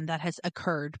phenomenon that has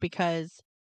occurred because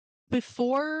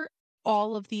before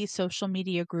all of these social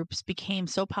media groups became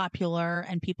so popular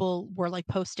and people were like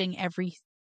posting every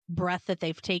breath that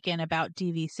they've taken about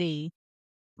DVC,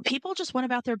 people just went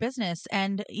about their business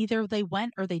and either they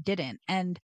went or they didn't.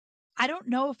 And I don't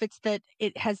know if it's that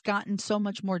it has gotten so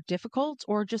much more difficult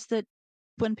or just that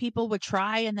when people would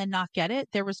try and then not get it,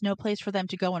 there was no place for them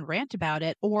to go and rant about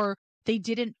it, or they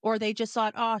didn't, or they just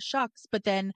thought, oh, shucks. But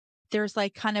then there's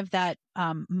like kind of that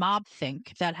mob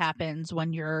think that happens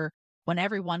when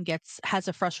everyone has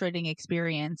a frustrating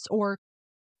experience, or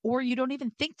you don't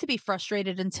even think to be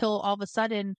frustrated until all of a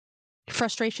sudden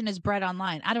frustration is bred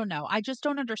online. I don't know. I just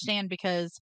don't understand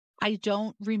because I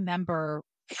don't remember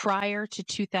prior to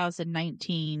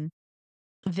 2019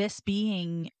 this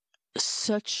being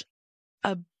such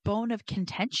a bone of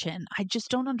contention. I just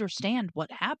don't understand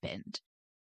what happened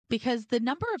because the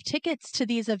number of tickets to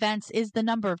these events is the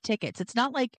number of tickets. It's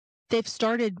not like they've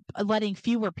started letting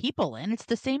fewer people in. It's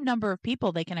the same number of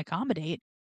people they can accommodate.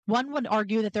 One would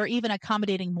argue that they're even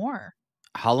accommodating more.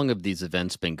 How long have these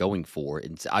events been going for?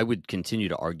 And I would continue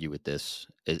to argue with this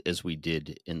as we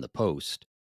did in the post.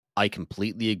 I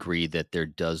completely agree that there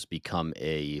does become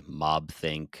a mob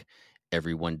think.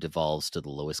 Everyone devolves to the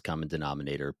lowest common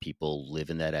denominator. People live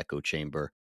in that echo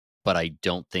chamber. But I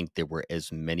don't think there were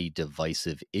as many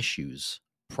divisive issues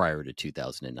prior to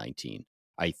 2019.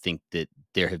 I think that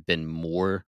there have been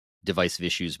more divisive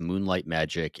issues, Moonlight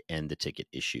Magic and the ticket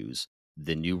issues,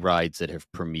 the new rides that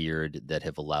have premiered that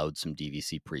have allowed some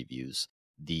DVC previews,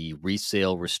 the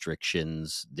resale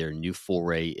restrictions, their new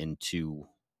foray into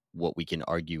what we can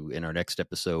argue in our next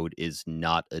episode is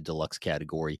not a deluxe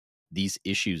category. These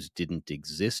issues didn't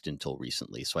exist until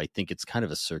recently. So I think it's kind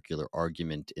of a circular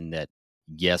argument in that,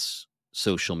 yes,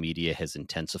 social media has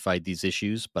intensified these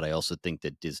issues, but I also think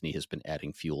that Disney has been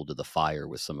adding fuel to the fire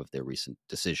with some of their recent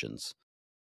decisions.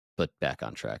 But back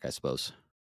on track, I suppose.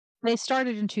 They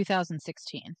started in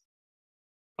 2016.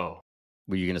 Oh.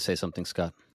 Were you going to say something,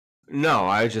 Scott? No,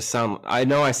 I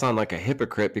know I sound like a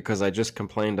hypocrite because I just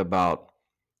complained about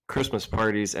Christmas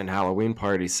parties and Halloween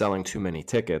parties selling too many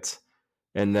tickets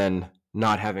and then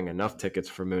not having enough tickets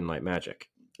for Moonlight Magic,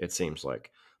 it seems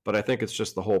like. But I think it's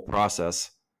just the whole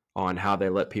process on how they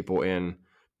let people in.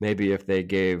 Maybe if they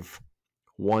gave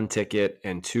 1 ticket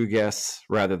and 2 guests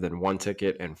rather than 1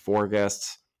 ticket and 4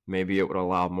 guests, maybe it would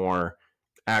allow more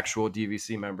actual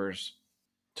DVC members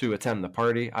to attend the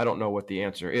party. I don't know what the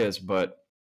answer is, but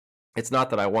it's not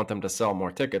that I want them to sell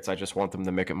more tickets. I just want them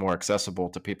to make it more accessible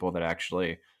to people that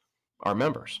actually are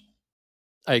members.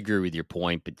 I agree with your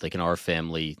point, but like in our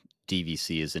family,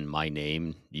 DVC is in my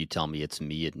name. You tell me it's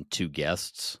me and 2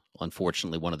 guests.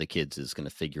 Unfortunately, one of the kids is going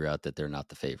to figure out that they're not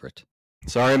the favorite.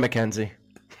 Sorry, Mackenzie.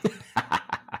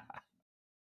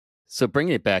 So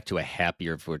bringing it back to a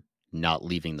happier for not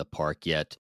leaving the park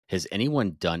yet, has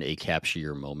anyone done a capture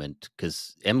your moment?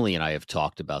 Because Emily and I have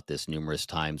talked about this numerous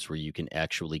times where you can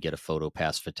actually get a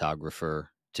PhotoPass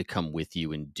photographer to come with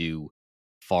you and do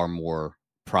far more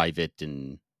private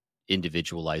and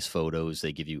individualized photos.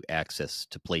 They give you access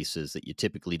to places that you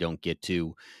typically don't get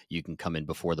to. You can come in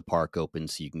before the park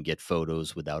opens so you can get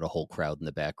photos without a whole crowd in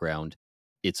the background.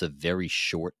 It's a very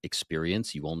short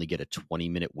experience. You only get a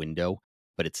 20-minute window,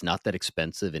 but it's not that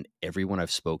expensive. And everyone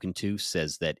I've spoken to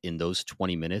says that in those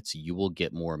 20 minutes, you will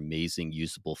get more amazing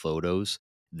usable photos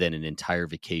than an entire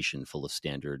vacation full of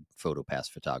standard PhotoPass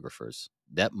photographers.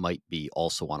 That might be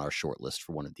also on our short list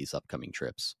for one of these upcoming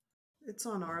trips. It's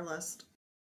on our list.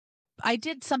 I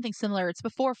did something similar. It's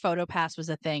before PhotoPass was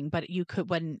a thing, but you could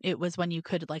when you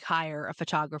could like hire a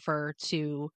photographer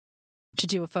to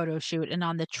do a photo shoot. And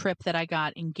on the trip that I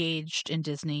got engaged in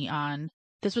Disney on,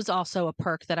 this was also a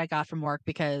perk that I got from work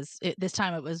because this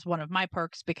time it was one of my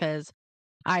perks because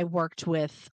I worked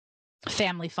with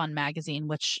Family Fun magazine,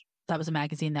 which that was a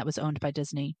magazine that was owned by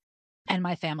Disney, and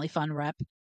my Family Fun rep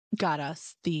got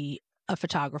us a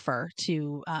photographer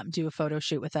to do a photo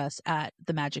shoot with us at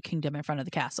the Magic Kingdom in front of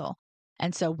the castle.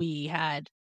 And so we had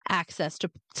access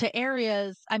to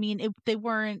areas. I mean,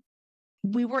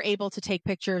 we were able to take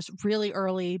pictures really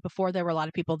early before there were a lot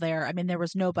of people there. I mean, there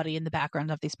was nobody in the background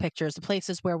of these pictures. The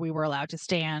places where we were allowed to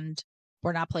stand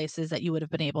were not places that you would have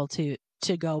been able to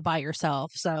go by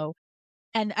yourself. So,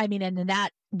 and I mean, and in that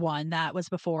one, that was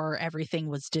before everything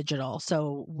was digital.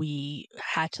 So we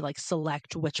had to like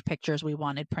select which pictures we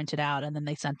wanted printed out, and then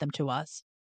they sent them to us.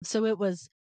 So it was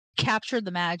captured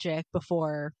the magic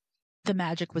before the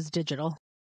magic was digital.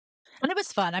 And it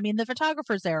was fun. I mean, the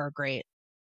photographers there are great.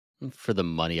 For the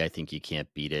money, I think you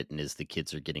can't beat it. And as the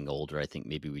kids are getting older, I think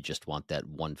maybe we just want that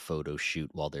one photo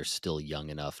shoot while they're still young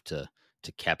enough to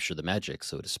capture the magic,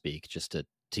 so to speak, just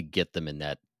to get them in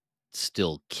that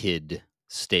still kid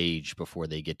stage before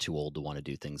they get too old to want to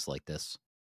do things like this.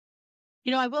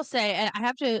 I will say, and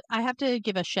I have to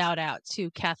give a shout out to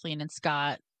Kathleen and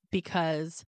Scott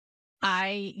because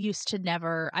I used to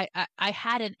never I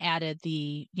hadn't added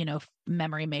the,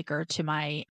 memory maker to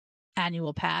my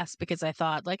annual pass because I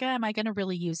thought like, am I going to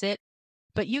really use it?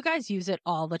 But you guys use it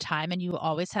all the time and you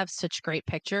always have such great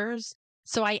pictures.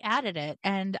 So I added it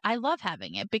and I love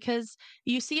having it because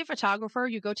you see a photographer,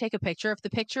 you go take a picture. If the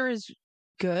picture is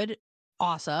good,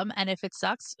 awesome. And if it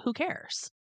sucks, who cares?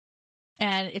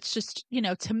 And it's just,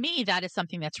 to me, that is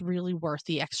something that's really worth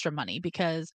the extra money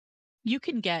because you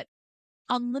can get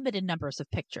unlimited numbers of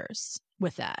pictures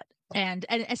with that. And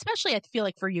especially I feel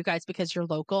like for you guys because you're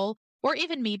local, or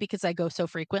even me because I go so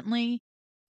frequently,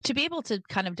 to be able to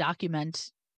kind of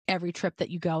document every trip that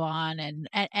you go on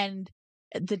and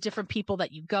the different people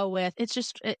that you go with, it's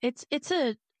just it's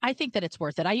a I think that it's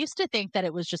worth it. I used to think that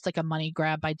it was just like a money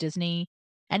grab by Disney,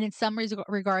 and in some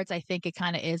regards I think it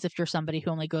kind of is if you're somebody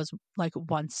who only goes like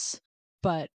once,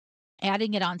 but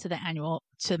adding it onto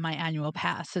my annual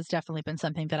pass has definitely been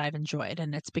something that I've enjoyed,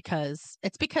 and it's because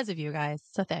of you guys.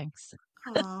 So thanks.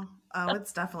 Oh,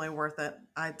 it's definitely worth it.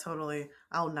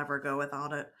 I'll never go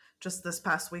without it. Just this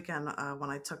past weekend, when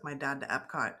I took my dad to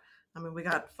Epcot, I mean, we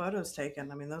got photos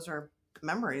taken. I mean, those are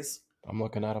memories. I'm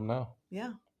looking at them now.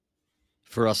 Yeah.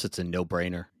 For us, it's a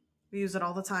no-brainer. We use it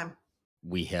all the time.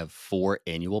 We have 4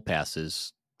 annual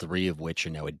passes, 3 of which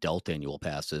are now adult annual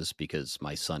passes because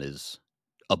my son is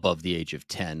above the age of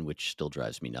 10, which still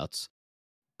drives me nuts.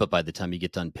 But by the time you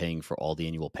get done paying for all the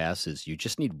annual passes, you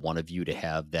just need one of you to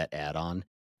have that add-on.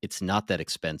 It's not that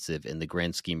expensive. In the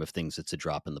grand scheme of things, it's a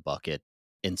drop in the bucket.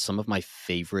 And some of my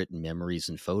favorite memories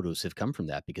and photos have come from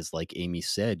that because, like Amy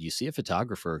said, you see a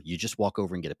photographer, you just walk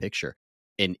over and get a picture.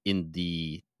 And in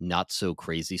the not so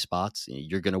crazy spots,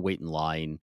 you're going to wait in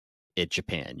line at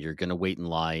Japan. You're going to wait in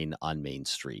line on Main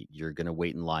Street. You're going to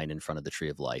wait in line in front of the Tree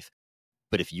of Life.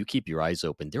 But if you keep your eyes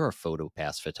open, there are photo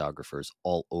pass photographers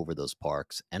all over those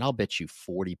parks. And I'll bet you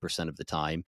 40% of the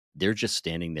time, they're just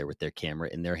standing there with their camera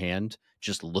in their hand,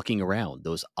 just looking around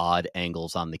those odd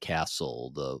angles on the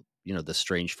castle, the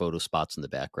strange photo spots in the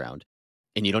background.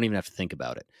 And you don't even have to think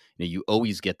about it. You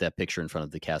always get that picture in front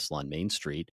of the castle on Main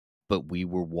Street. But we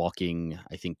were walking,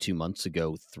 I think 2 months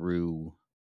ago through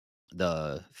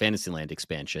the Fantasyland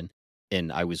expansion,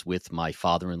 and I was with my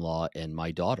father-in-law and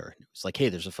my daughter. It was like, hey,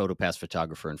 there's a photo pass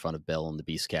photographer in front of Belle and the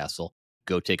Beast Castle.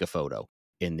 Go take a photo.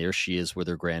 And there she is with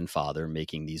her grandfather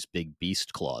making these big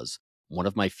beast claws. One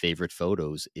of my favorite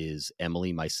photos is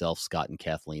Emily, myself, Scott, and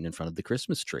Kathleen in front of the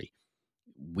Christmas tree.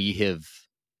 We have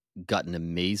gotten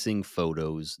amazing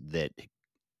photos that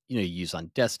you use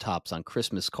on desktops, on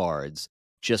Christmas cards,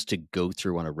 just to go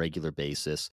through on a regular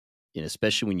basis.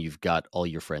 Especially when you've got all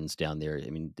your friends down there. I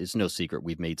mean, there's no secret.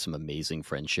 We've made some amazing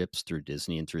friendships through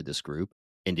Disney and through this group.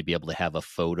 And to be able to have a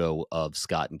photo of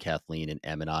Scott and Kathleen and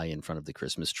Em and I in front of the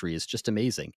Christmas tree is just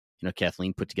amazing.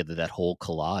 Kathleen put together that whole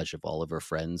collage of all of her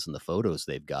friends and the photos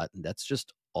they've got. And that's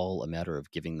just all a matter of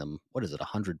giving them, what is it,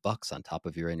 $100 on top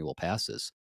of your annual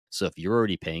passes. So if you're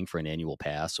already paying for an annual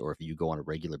pass, or if you go on a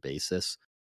regular basis,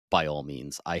 by all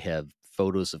means, I have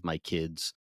photos of my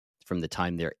kids from the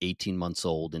time they're 18 months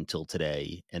old until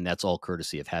today. And that's all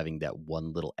courtesy of having that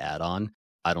one little add-on.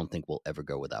 I don't think we'll ever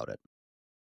go without it.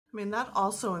 I mean, that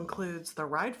also includes the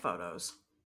ride photos.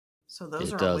 So those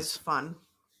It are does. always fun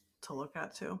to look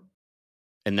at too.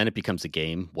 And then it becomes a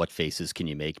game. What faces can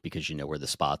you make because you know where the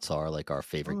spots are? Like our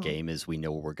favorite game is we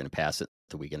know where we're going to pass it.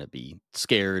 Are we going to be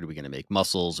scared? Are we going to make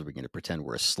muscles? Are we going to pretend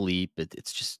we're asleep?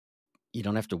 It's just, you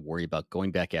don't have to worry about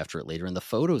going back after it later. And the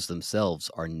photos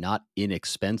themselves are not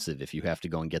inexpensive if you have to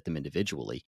go and get them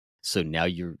individually. So now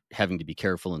you're having to be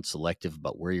careful and selective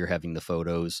about where you're having the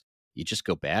photos. You just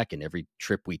go back, and every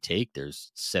trip we take,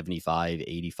 there's 75,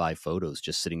 85 photos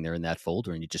just sitting there in that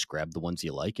folder, and you just grab the ones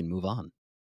you like and move on.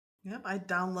 Yep, I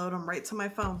download them right to my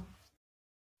phone.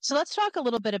 So let's talk a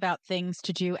little bit about things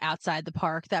to do outside the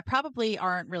park that probably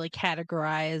aren't really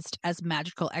categorized as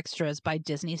magical extras by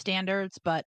Disney standards,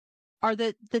 but are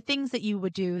the things that you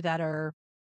would do that are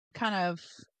kind of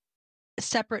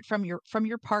separate from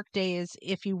your park days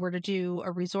if you were to do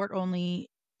a resort only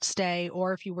stay,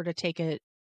 or if you were to take a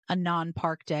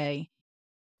non-park day.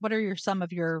 What are some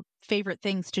of your favorite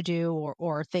things to do,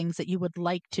 or things that you would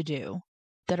like to do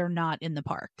that are not in the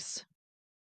parks?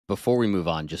 Before we move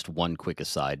on, just one quick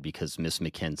aside, because Miss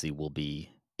Mackenzie will be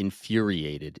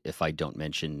infuriated if I don't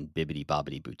mention Bibbidi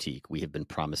Bobbidi Boutique. We have been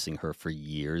promising her for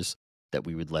years that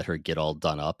we would let her get all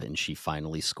done up, and she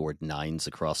finally scored 9s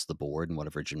across the board in one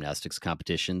of her gymnastics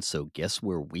competitions. So guess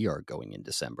where we are going in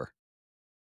December?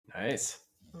 Nice.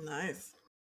 Nice.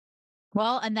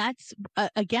 Well, and that's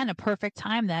again a perfect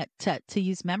time that to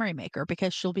use Memory Maker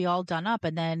because she'll be all done up,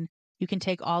 and then you can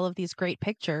take all of these great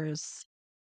pictures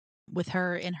with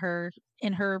her in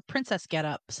her princess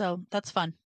getup. So that's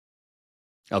fun.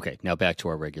 Okay, now back to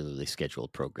our regularly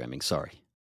scheduled programming. Sorry.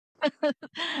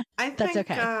 I That's think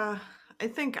okay. I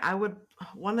think I would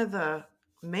one of the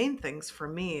main things for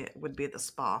me would be the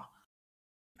spa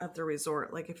at the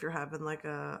resort. Like if you're having like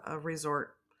a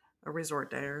resort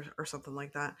day or something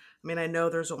like that. I mean, I know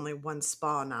there's only one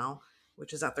spa now,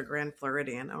 which is at the Grand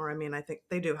Floridian. Or I mean, I think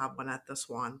they do have one at the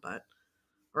Swan, but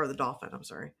or the Dolphin, I'm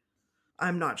sorry.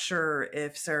 I'm not sure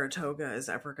if Saratoga is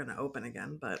ever going to open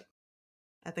again, but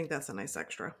I think that's a nice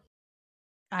extra.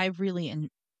 I really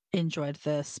enjoyed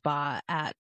the spa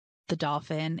at the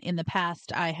Dolphin. In the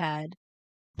past, I had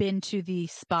been to the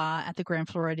spa at the Grand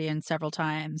Floridian several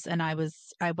times, and I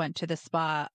went to the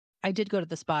spa. I did go to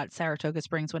the spa at Saratoga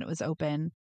Springs when it was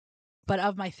open, but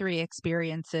of my three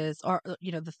experiences, or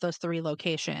those three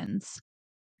locations,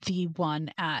 the one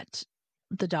at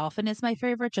the Dolphin is my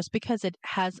favorite, just because it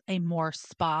has a more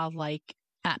spa-like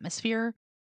atmosphere,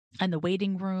 and the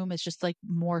waiting room is just like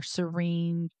more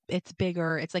serene. It's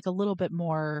bigger. It's like a little bit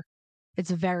more.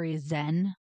 It's very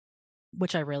zen,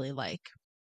 which I really like.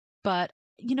 But,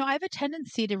 I have a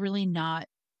tendency to really not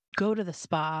go to the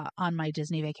spa on my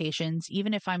Disney vacations,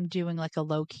 even if I'm doing like a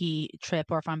low key trip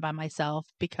or if I'm by myself,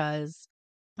 because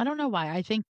I don't know why. I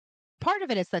think part of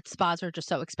it is that spas are just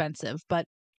so expensive, but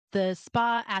the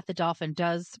spa at the Dolphin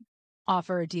does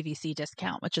offer a DVC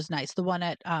discount, which is nice. The one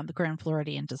at the Grand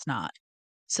Floridian does not.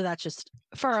 So that's just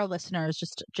for our listeners,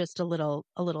 just a little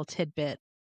tidbit.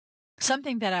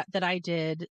 Something that I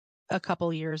did a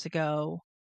couple years ago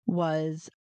was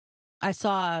I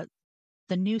saw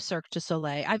the new Cirque du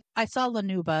Soleil. I saw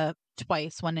Lanuba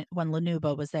twice when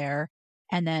Lanuba was there,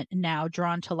 and then now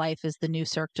Drawn to Life is the new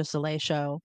Cirque du Soleil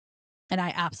show, and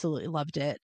I absolutely loved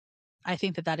it. I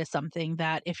think that is something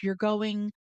that if you're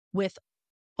going with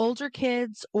older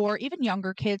kids or even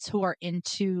younger kids who are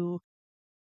into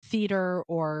theater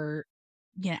or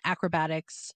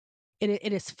acrobatics,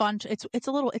 it is fun.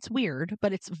 It's weird,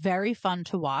 but it's very fun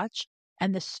to watch,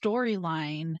 and the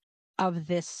storyline of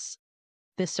this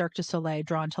Cirque du Soleil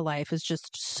Drawn to Life is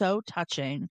just so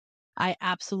touching. I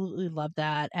absolutely love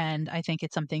that, and I think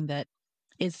it's something that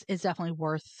is definitely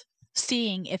worth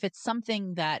seeing if it's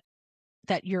something that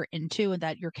you're into and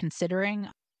that you're considering.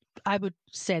 I would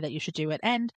say that you should do it.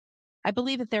 And I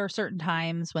believe that there are certain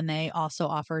times when they also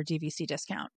offer a DVC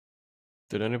discount.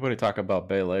 Did anybody talk about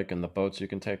Bay Lake and the boats you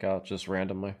can take out just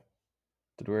randomly?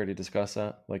 Did we already discuss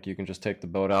that? Like you can just take the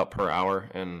boat out per hour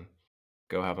and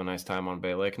go have a nice time on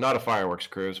Bay Lake. Not a fireworks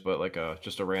cruise, but like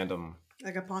just a random.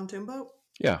 Like a pontoon boat?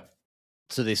 Yeah.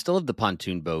 So they still have the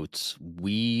pontoon boats.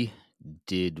 We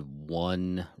did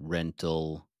one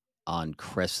rental on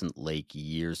Crescent Lake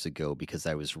years ago because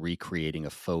I was recreating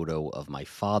a photo of my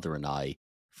father and I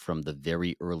from the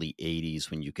very early 80s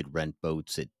when you could rent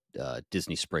boats at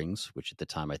Disney Springs, which at the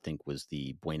time I think was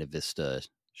the Buena Vista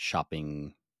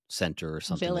Shopping Center or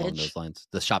something along Village. those lines.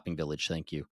 The shopping village,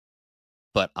 thank you.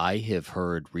 But I have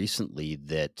heard recently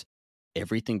that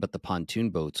everything but the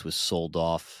pontoon boats was sold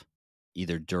off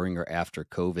either during or after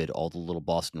COVID. All the little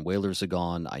Boston whalers are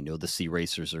gone. I know the sea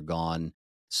racers are gone.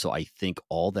 So I think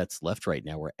all that's left right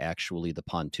now are actually the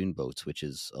pontoon boats, which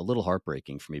is a little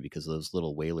heartbreaking for me because those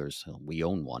little whalers, we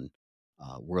own one,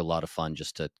 were a lot of fun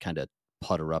just to kind of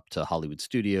putter up to Hollywood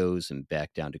Studios and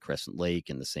back down to Crescent Lake,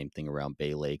 and the same thing around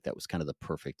Bay Lake. That was kind of the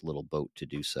perfect little boat to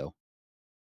do so.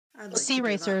 I'd like Sea to do that.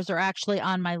 racers are actually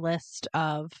on my list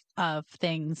of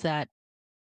things that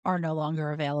are no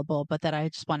longer available, but that I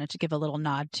just wanted to give a little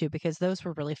nod to because those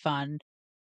were really fun.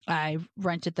 I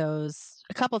rented those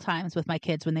a couple times with my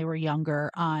kids when they were younger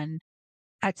on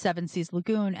at Seven Seas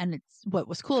Lagoon, and it's what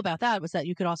was cool about that was that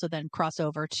you could also then cross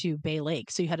over to Bay Lake,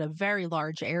 so you had a very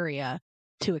large area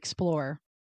to explore.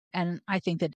 And I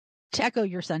think that to echo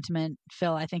your sentiment,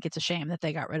 Phil, I think it's a shame that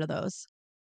they got rid of those.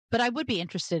 But I would be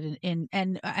interested in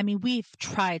and I mean, we've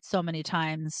tried so many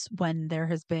times when there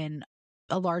has been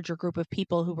a larger group of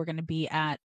people who were going to be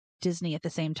at Disney at the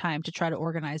same time to try to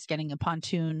organize getting a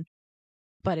pontoon,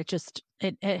 but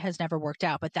it has never worked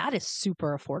out. But that is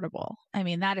super affordable. I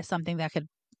mean, that is something that could,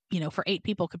 for 8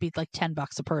 people could be like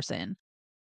 $10 a person.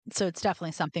 So it's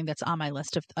definitely something that's on my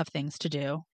list of things to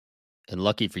do. And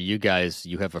lucky for you guys,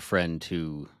 you have a friend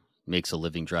who makes a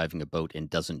living driving a boat and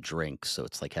doesn't drink. So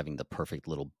it's like having the perfect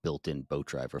little built in boat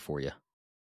driver for you.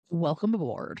 Welcome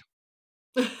aboard.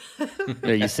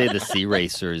 You say the sea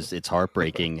racers, it's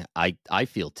heartbreaking. I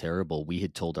feel terrible. We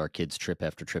had told our kids trip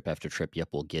after trip after trip, yep,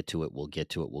 we'll get to it, we'll get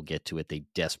to it, we'll get to it. They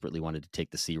desperately wanted to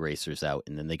take the sea racers out,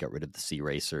 and then they got rid of the sea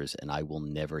racers, and I will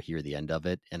never hear the end of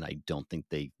it. And I don't think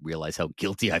they realize how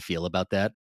guilty I feel about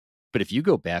that. But if you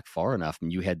go back far enough,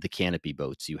 and you had the canopy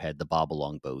boats, you had the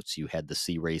bob-along boats, you had the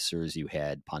sea racers, you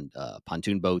had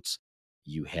pontoon boats,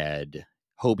 you had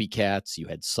Hobie cats, you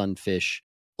had sunfish.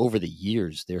 Over the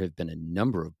years, there have been a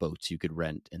number of boats you could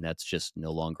rent, and that's just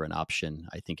no longer an option.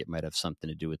 I think it might have something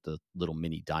to do with the little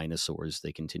mini dinosaurs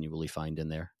they continually find in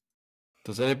there.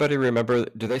 Does anybody remember,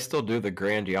 do they still do the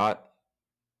Grand Yacht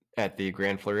at the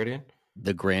Grand Floridian?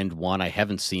 The Grand One, I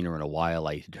haven't seen her in a while.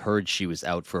 I had heard she was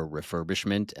out for a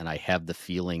refurbishment, and I have the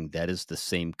feeling that is the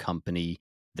same company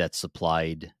that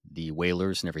supplied the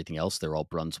whalers and everything else. They're all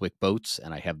Brunswick boats,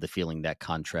 and I have the feeling that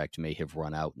contract may have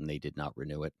run out and they did not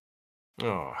renew it.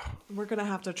 Oh, We're going to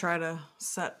have to try to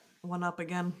set one up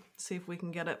again, see if we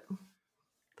can get it.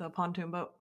 The pontoon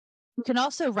boat. You can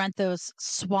also rent those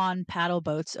swan paddle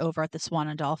boats over at the Swan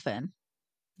and Dolphin,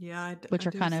 Yeah, which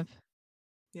are kind of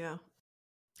yeah.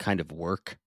 Kind of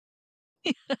work.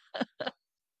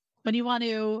 when you want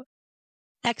to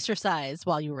exercise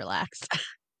while you relax.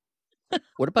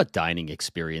 What about dining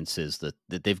experiences?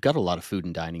 That they've got a lot of food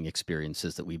and dining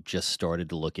experiences that we've just started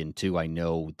to look into. I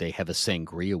know they have a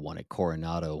sangria one at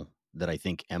Coronado that I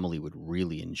think Emily would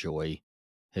really enjoy.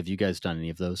 Have you guys done any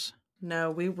of those?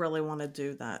 No, we really want to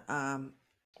do that. what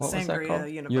was that Sangria called?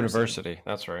 University.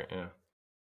 That's right, yeah.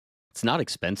 It's not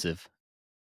expensive.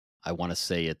 I want to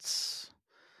say it's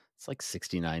like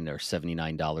 $69 or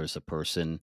 $79 a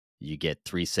person. You get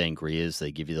 3 sangrias.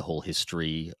 They give you the whole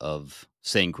history of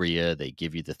sangria. They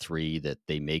give you the 3 that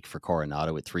they make for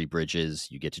Coronado at 3 Bridges.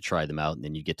 You get to try them out, and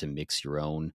then you get to mix your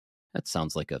own. That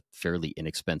sounds like a fairly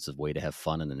inexpensive way to have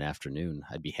fun in an afternoon.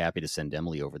 I'd be happy to send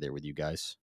Emily over there with you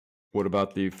guys. What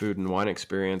about the food and wine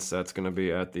experience that's going to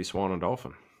be at the Swan and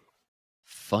Dolphin?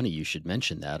 Funny you should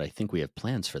mention that. I think we have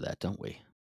plans for that, don't we?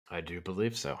 I do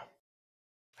believe so.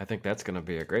 I think that's going to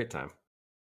be a great time.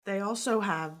 They also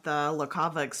have the La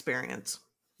Cava experience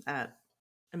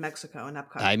in Mexico in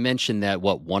Epcot. I mentioned that,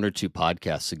 1 or 2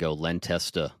 podcasts ago. Len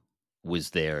Testa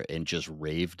was there and just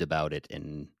raved about it.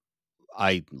 And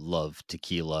I love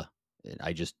tequila. And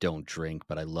I just don't drink,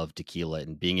 but I love tequila.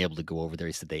 And being able to go over there,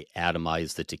 he said they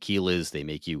atomize the tequilas. They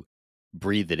make you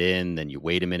breathe it in, then you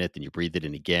wait a minute, then you breathe it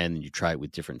in again, and you try it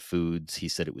with different foods. He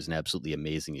said it was an absolutely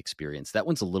amazing experience. That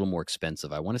one's a little more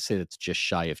expensive. I want to say that's just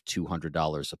shy of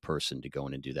 $200 a person to go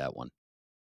in and do that one.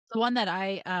 The one that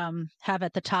I have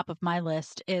at the top of my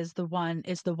list is the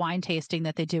wine tasting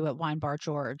that they do at Wine Bar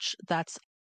George. That's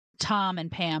Tom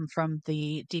and Pam from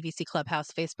the DVC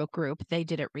Clubhouse Facebook group. They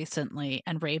did it recently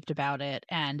and raved about it,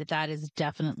 and that is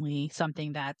definitely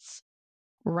something that's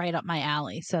right up my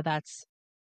alley. So that's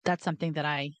something that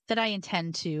I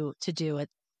intend to do it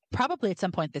probably at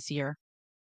some point this year,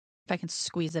 if I can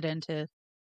squeeze it into.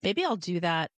 Maybe I'll do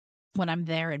that when I'm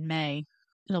there in May.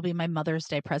 It'll be my Mother's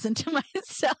Day present to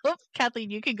myself.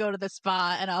 Kathleen, you can go to the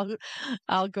spa, and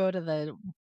I'll go to the.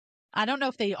 I don't know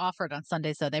if they offer it on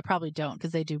Sundays though. They probably don't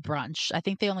because they do brunch. I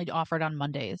think they only offer it on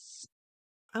Mondays.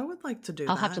 I would like to do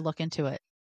I'll that. have to look into it.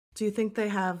 Do you think they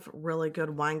have really good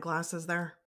wine glasses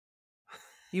there?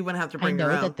 You wouldn't have to bring I know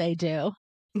your own. that they do.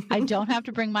 I don't have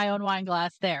to bring my own wine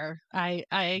glass there.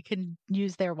 I can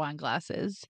use their wine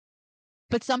glasses.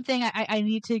 But something I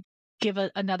need to give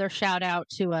another shout out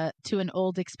to an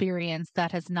old experience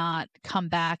that has not come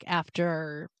back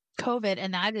after COVID,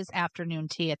 and that is afternoon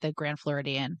tea at the Grand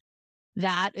Floridian.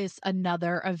 That is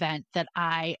another event that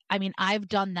I mean, I've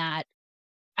done that.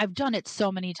 I've done it so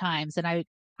many times, and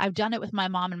I've done it with my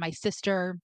mom and my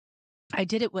sister. I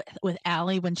did it with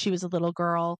Allie when she was a little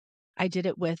girl. I did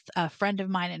it with a friend of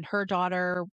mine and her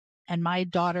daughter and my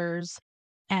daughters.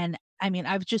 And I mean,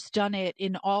 I've just done it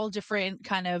in all different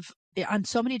on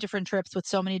so many different trips with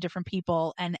so many different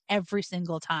people. And every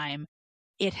single time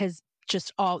it has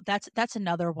just that's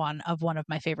another one of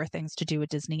my favorite things to do at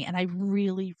Disney. And I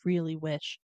really, really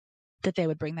wish that they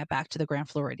would bring that back to the Grand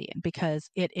Floridian because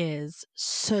it is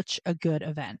such a good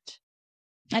event.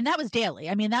 And that was daily.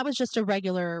 I mean, that was just a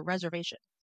regular reservation.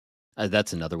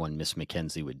 That's another one Miss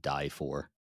Mackenzie would die for.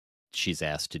 She's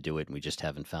asked to do it, and we just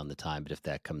haven't found the time. But if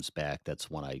that comes back, that's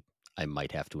one I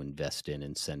might have to invest in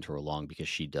and send her along because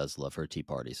she does love her tea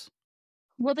parties.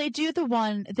 Well, they do the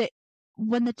one that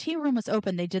when the tea room was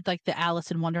open, they did like the Alice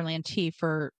in Wonderland tea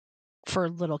for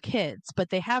little kids, but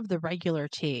they have the regular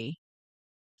tea.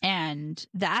 And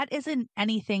that isn't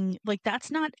anything like that's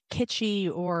not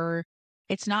kitschy or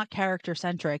it's not character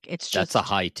centric. It's just That's a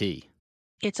high tea.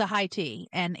 it's a high tea,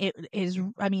 and it is,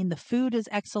 I mean, the food is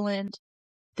excellent,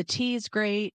 the tea is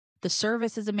great, the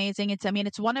service is amazing.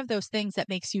 It's one of those things that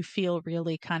makes you feel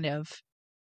really kind of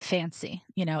fancy,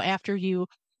 after you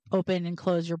open and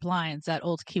close your blinds at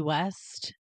Old Key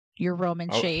West, your Roman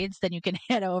Oh, shades, then you can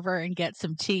head over and get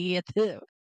some tea at the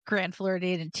Grand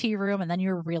Floridian Tea Room, and then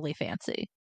you're really fancy.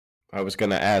 I was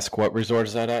gonna ask, what resort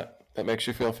is that at? That makes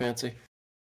you feel fancy?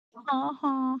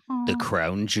 The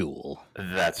crown jewel.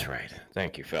 That's right.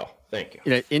 Thank you, Phil. Thank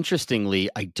you. Interestingly,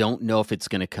 I don't know if it's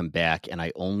going to come back, and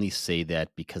I only say that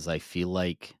because I feel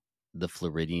like the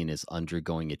Floridian is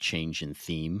undergoing a change in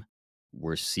theme.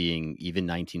 We're seeing even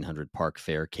 1900 Park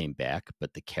Fair came back,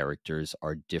 but the characters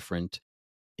are different.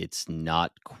 It's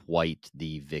not quite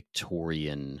the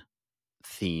Victorian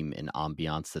theme and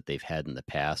ambiance that they've had in the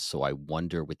past. So I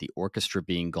wonder, with the orchestra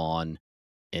being gone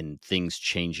and things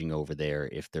changing over there,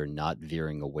 if they're not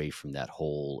veering away from that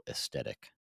whole aesthetic.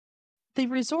 The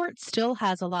resort still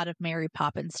has a lot of Mary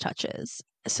Poppins touches,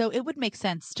 so it would make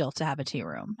sense still to have a tea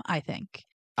room, I think.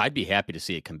 I'd be happy to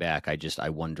see it come back. I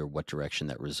wonder what direction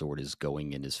that resort is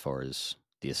going in as far as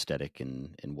the aesthetic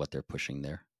and what they're pushing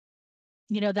there.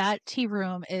 That tea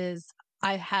room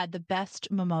I had the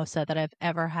best mimosa that I've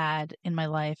ever had in my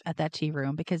life at that tea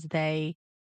room, because they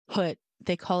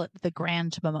call it the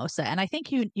Grand Mimosa. And I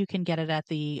think you can get it at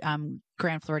the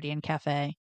Grand Floridian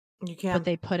Cafe. You can. But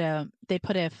they put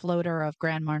a floater of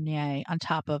Grand Marnier on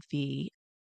top of the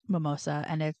mimosa,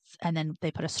 and then they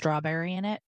put a strawberry in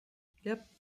it. Yep.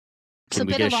 Can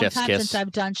we It's been get a a long chef's time kiss? since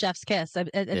I've done Chef's Kiss.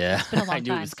 It's been a long I knew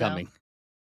time, it was so coming.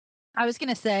 I was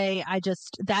gonna say,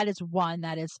 that is one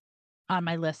that is on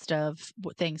my list of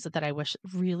things that I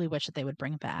really wish that they would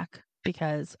bring back,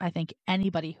 because I think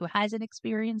anybody who hasn't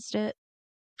experienced it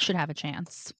should have a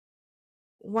chance.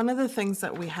 One of the things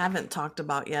that we haven't talked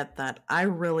about yet that I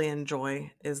really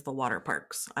enjoy is the water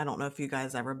parks. I don't know if you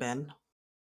guys ever been.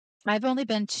 I've only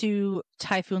been to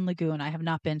Typhoon Lagoon. I have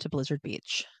not been to Blizzard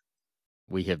Beach.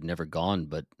 We have never gone,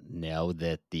 but now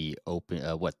that the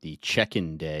the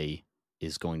check-in day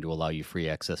is going to allow you free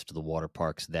access to the water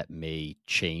parks, that may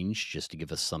change just to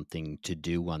give us something to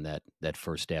do on that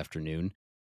first afternoon.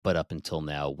 But up until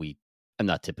now, I'm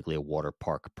not typically a water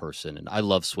park person, and I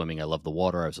love swimming. I love the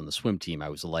water. I was on the swim team. I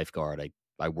was a lifeguard.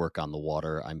 I work on the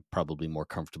water. I'm probably more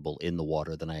comfortable in the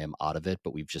water than I am out of it,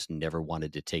 but we've just never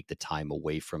wanted to take the time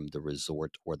away from the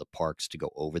resort or the parks to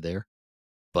go over there.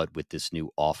 But with this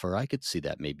new offer, I could see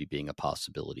that maybe being a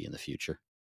possibility in the future.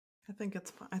 I think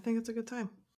it's fun. I think it's a good time.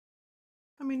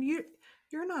 I mean,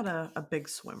 you're not a big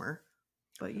swimmer,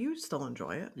 but you still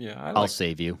enjoy it. Yeah, I'll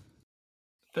save you.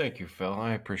 Thank you, Phil.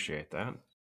 I appreciate that.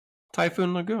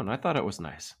 Typhoon Lagoon. I thought it was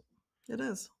nice. It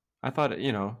is. I thought,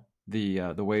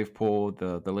 the wave pool,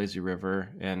 the lazy river,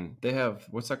 and they have,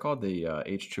 what's that called? The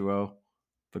H2O,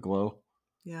 the glow.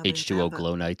 Yeah. H2O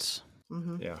glow nights.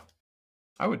 Mm-hmm. Yeah,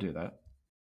 I would do that.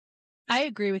 I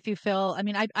agree with you, Phil. I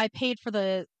mean, I paid for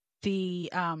the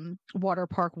water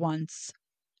park once.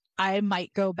 I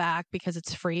might go back because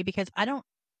it's free, because I don't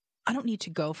need to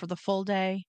go for the full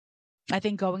day. I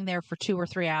think going there for 2 or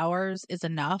 3 hours is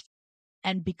enough.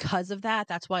 And because of that,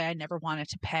 that's why I never wanted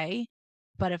to pay.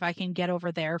 But if I can get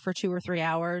over there for 2 or 3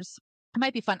 hours, it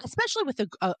might be fun, especially with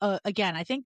again, I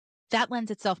think that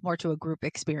lends itself more to a group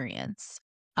experience,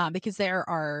 because there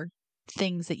are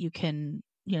things that you can,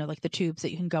 like the tubes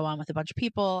that you can go on with a bunch of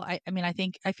people. I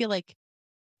feel like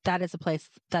that is a place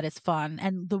that is fun.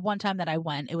 And the one time that I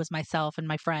went, it was myself and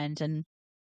my friend and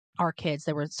our kids.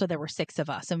 There were 6 of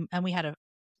us, and we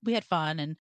had fun.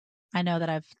 And I know that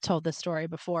I've told this story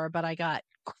before, but I got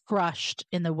crushed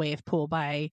in the wave pool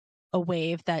by a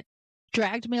wave that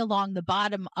dragged me along the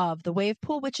bottom of the wave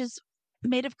pool, which is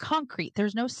made of concrete.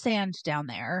 There's no sand down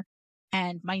there.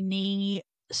 And my knee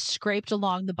scraped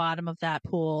along the bottom of that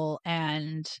pool,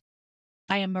 and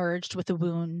I emerged with a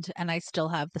wound, and I still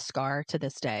have the scar to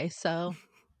this day. So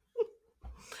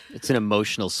It's an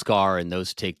emotional scar, and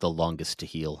those take the longest to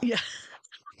heal. yeah.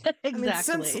 Exactly.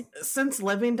 I mean, since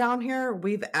living down here,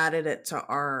 we've added it to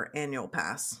our annual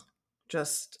pass,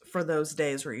 just for those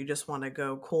days where you just want to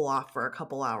go cool off for a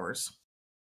couple hours.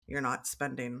 You're not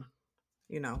spending,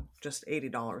 just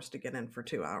 $80 to get in for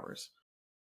 2 hours.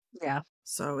 Yeah.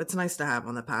 So it's nice to have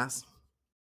on the pass.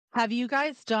 Have you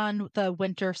guys done the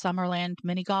Winter Summerland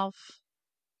mini golf?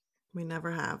 We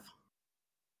never have.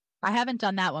 I haven't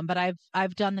done that one, but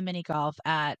I've done the mini golf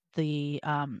at the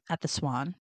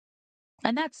Swan.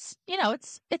 And that's,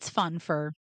 it's fun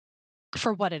for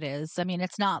what it is. I mean,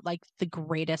 it's not like the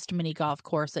greatest mini golf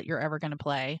course that you're ever going to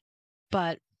play,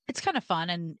 but it's kind of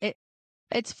fun. And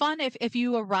it's fun if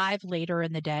you arrive later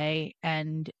in the day,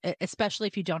 and especially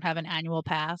if you don't have an annual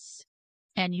pass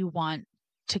and you want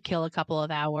to kill a couple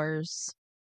of hours,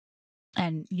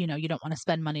 and you don't want to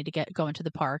spend money to go into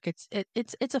the park.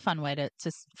 It's a fun way to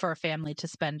for a family to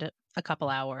spend a couple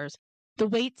hours. The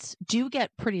waits do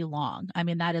get pretty long. I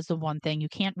mean, that is the one thing, you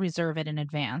can't reserve it in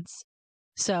advance.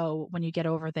 So when you get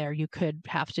over there, you could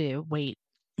have to wait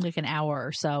like an hour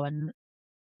or so, and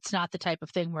it's not the type of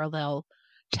thing where they'll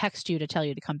text you to tell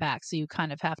you to come back. So you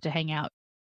kind of have to hang out,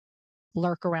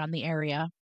 lurk around the area.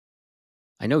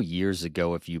 I know years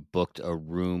ago, if you booked a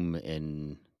room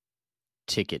and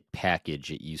ticket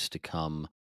package, it used to come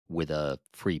with a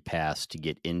free pass to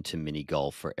get into mini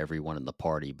golf for everyone in the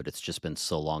party, but it's just been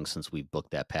so long since we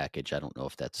booked that package. I don't know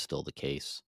if that's still the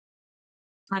case.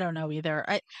 I don't know either.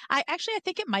 I actually, I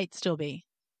think it might still be.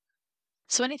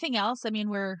 So anything else? I mean,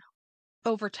 we're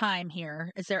over time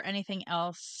here. Is there anything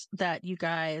else that you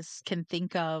guys can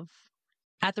think of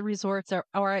at the resorts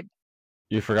or at,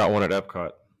 You forgot one at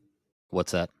Epcot.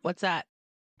 What's that? what's that?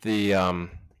 The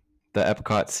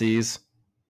Epcot Seas.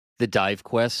 The dive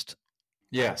quest.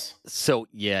 Yes. So,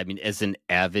 yeah, I mean, as an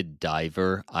avid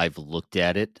diver, I've looked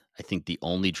at it. I think the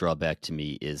only drawback to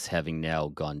me is having now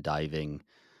gone diving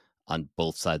on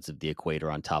both sides of the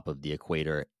equator, on top of the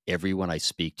equator. Everyone I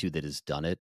speak to that has done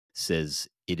it says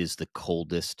it is the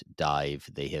coldest dive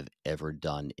they have ever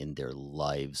done in their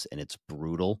lives, and it's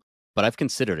brutal. But I've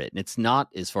considered it, and it's not,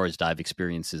 as far as dive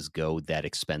experiences go, that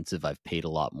expensive. I've paid a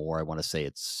lot more. I want to say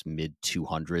it's mid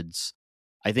 200s.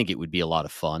 I think it would be a lot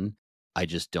of fun. I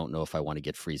just don't know if I want to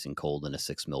get freezing cold in a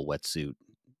 6 mil wetsuit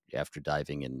after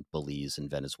diving in Belize and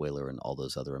Venezuela and all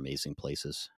those other amazing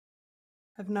places.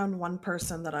 I've known one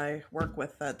person that I work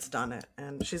with that's done it,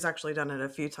 and she's actually done it a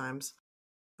few times.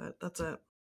 But that's it.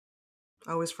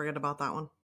 I always forget about that one.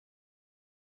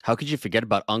 How could you forget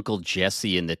about Uncle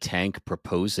Jesse in the tank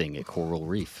proposing at Coral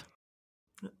Reef?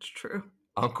 That's true.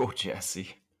 Uncle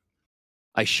Jesse.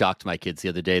 I shocked my kids the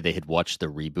other day. They had watched the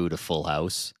reboot of Full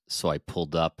House, so I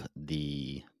pulled up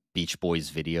the Beach Boys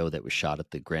video that was shot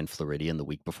at the Grand Floridian the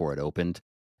week before it opened,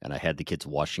 and I had the kids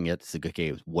watching it. It's like,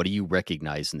 okay, what do you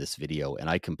recognize in this video? And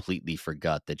I completely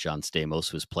forgot that John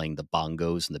Stamos was playing the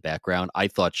bongos in the background. I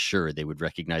thought sure they would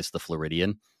recognize the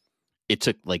Floridian. It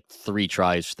took like 3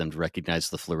 tries for them to recognize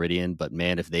the Floridian, but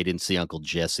man, if they didn't see Uncle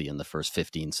Jesse in the first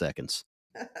 15 seconds.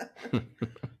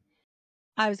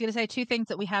 I was going to say 2 things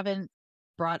that we haven't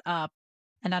brought up,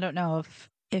 and I don't know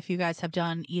if you guys have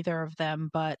done either of them,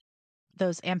 but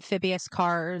those amphibious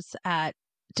cars at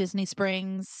Disney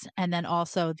Springs, and then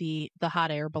also the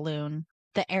hot air balloon,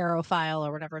 the Aerophile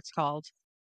or whatever it's called.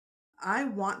 I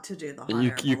want to do the hot You air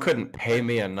you balloon, couldn't pay but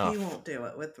me enough He won't do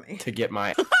it with me. to get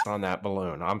my on that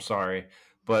balloon. I'm sorry,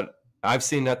 but I've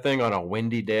seen that thing on a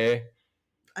windy day.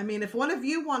 I mean, if one of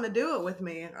you want to do it with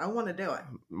me, I want to do it.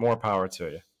 More power to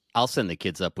you. I'll send the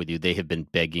kids up with you. They have been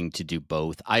begging to do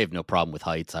both. I have no problem with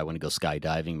heights. I want to go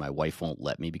skydiving. My wife won't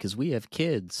let me because we have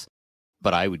kids,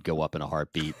 but I would go up in a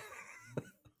heartbeat.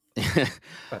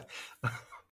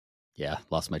 Yeah,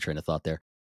 lost my train of thought there.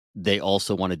 They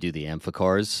also want to do the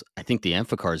amphicars. I think the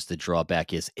amphicars, the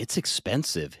drawback is it's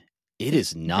expensive. It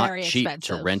is not Very cheap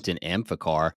expensive. to rent an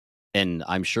amphicar. And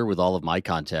I'm sure with all of my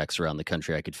contacts around the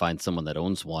country, I could find someone that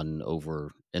owns one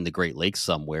over in the Great Lakes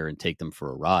somewhere and take them for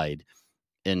a ride.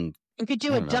 And You could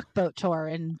do I a don't know. duck boat tour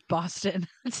in Boston.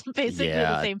 It's basically the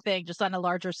Yeah. same thing, just on a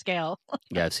larger scale.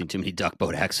 Yeah, I've seen too many duck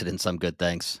boat accidents. I'm good,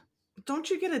 thanks. Don't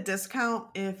you get a discount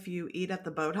if you eat at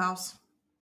the boathouse?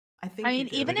 I think. I you mean,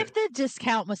 do. even if the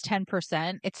discount was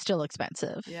 10%, it's still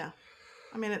expensive. Yeah,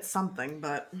 I mean it's something,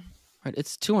 but Right,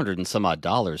 it's $200 and some odd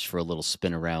for a little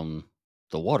spin around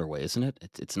the waterway, isn't it?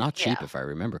 It's not cheap Yeah. if I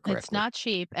remember correctly. It's not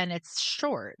cheap, and it's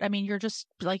short. I mean, you're just,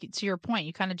 like, to your point,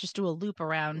 you kind of just do a loop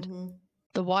around mhm.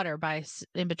 the water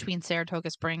in between Saratoga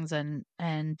Springs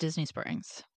and Disney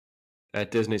Springs. At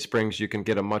Disney Springs, you can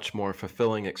get a much more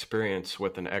fulfilling experience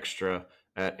with an extra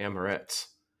at Amorette's,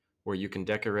 where you can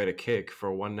decorate a cake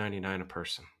for $1.99 a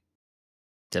person.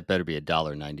 That better be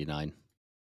 $1.99.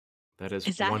 That is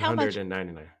Is that how much?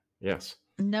 $199. Yes.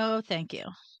 No, thank you.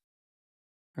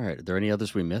 All right, are there any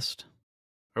others we missed?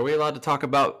 Are we allowed to talk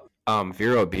about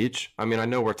Vero Beach? I mean, I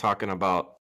know we're talking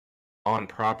about on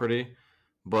property,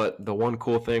 but the one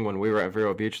cool thing when we were at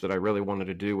Vero Beach that I really wanted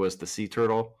to do was the sea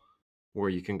turtle, where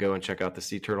you can go and check out the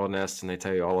sea turtle nest, and they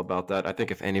tell you all about that. I think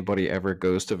if anybody ever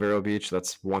goes to Vero Beach,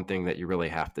 that's one thing that you really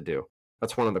have to do.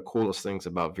 That's one of the coolest things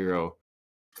about Vero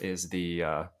is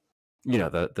the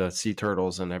sea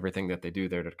turtles and everything that they do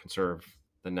there to conserve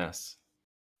the nests.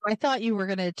 I thought you were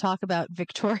going to talk about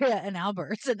Victoria and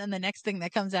Albert's, and then the next thing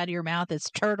that comes out of your mouth is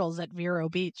turtles at Vero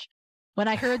Beach. When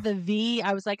I heard the V,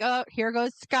 I was like, oh, here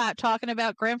goes Scott talking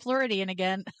about Grand Floridian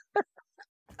again.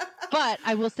 But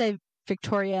I will say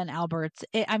Victoria and Albert's.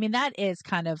 I mean, that is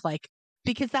kind of like,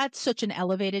 because that's such an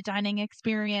elevated dining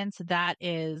experience. That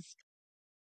is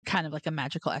kind of like a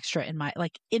magical extra in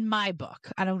my book.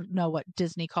 I don't know what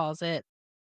Disney calls it,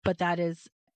 but that is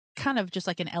kind of just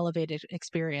like an elevated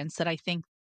experience that I think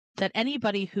that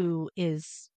anybody who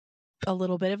is a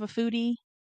little bit of a foodie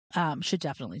should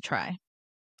definitely try.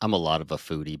 I'm a lot of a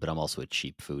foodie, but I'm also a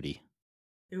cheap foodie.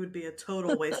 It would be a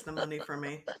total waste of money for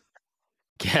me.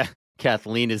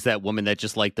 Kathleen is that woman that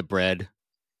just liked the bread.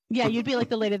 Yeah, you'd be like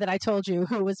the lady that I told you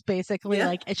who was basically Yeah.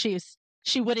 like,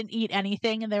 she wouldn't eat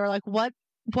anything, and they were like, what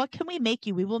can we make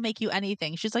you? We will make you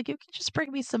anything. She's like, you can just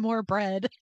bring me some more bread.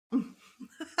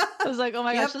 I was like, oh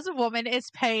my gosh, this woman is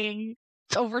paying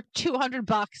over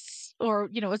 $200, or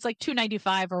it's like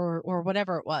 $2.95 or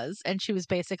whatever it was, and she was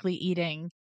basically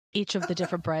eating each of the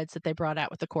different breads that they brought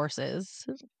out with the courses.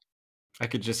 I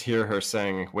could just hear her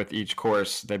saying with each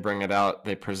course, they bring it out,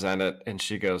 they present it, and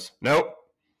she goes, nope.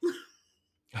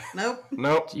 Nope.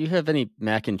 Nope. Do you have any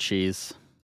mac and cheese?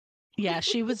 Yeah,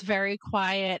 she was very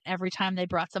quiet every time they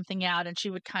brought something out, and she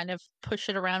would kind of push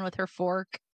it around with her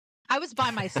fork. I was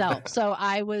by myself, so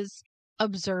I was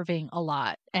observing a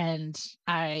lot, and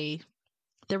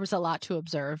there was a lot to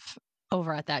observe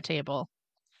over at that table.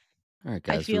 All right,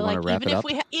 guys, I feel we like want to wrap it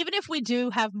up. even if we do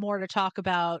have more to talk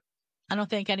about, I don't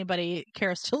think anybody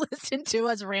cares to listen to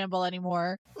us ramble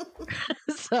anymore.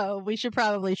 So we should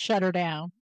probably shut her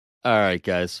down. All right,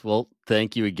 guys. Well,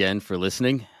 thank you again for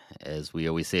listening. As we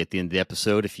always say at the end of the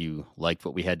episode, if you liked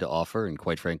what we had to offer, and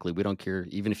quite frankly, we don't care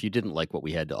even if you didn't like what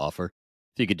we had to offer,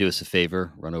 if you could do us a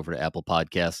favor, run over to Apple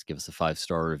Podcasts, give us a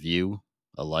 5-star review,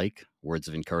 a like, words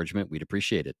of encouragement. We'd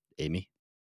appreciate it. Amy?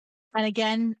 And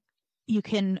again, you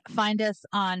can find us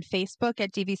on Facebook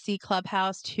at DVC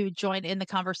Clubhouse to join in the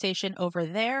conversation over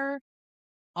there.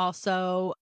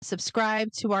 Also,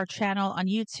 subscribe to our channel on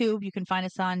YouTube. You can find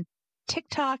us on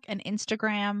TikTok and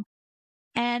Instagram.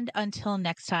 And until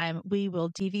next time, we will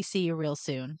DVC you real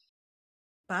soon.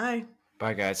 Bye.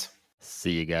 Bye, guys.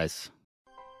 See you guys.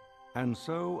 And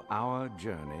so our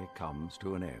journey comes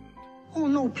to an end. Oh,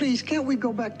 no, please, can't we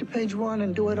go back to page 1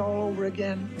 and do it all over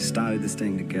again? We started this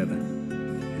thing together,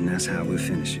 and that's how we'll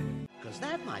finish it. Because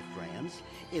that, my friends,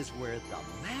 is where the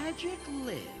magic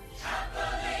lives.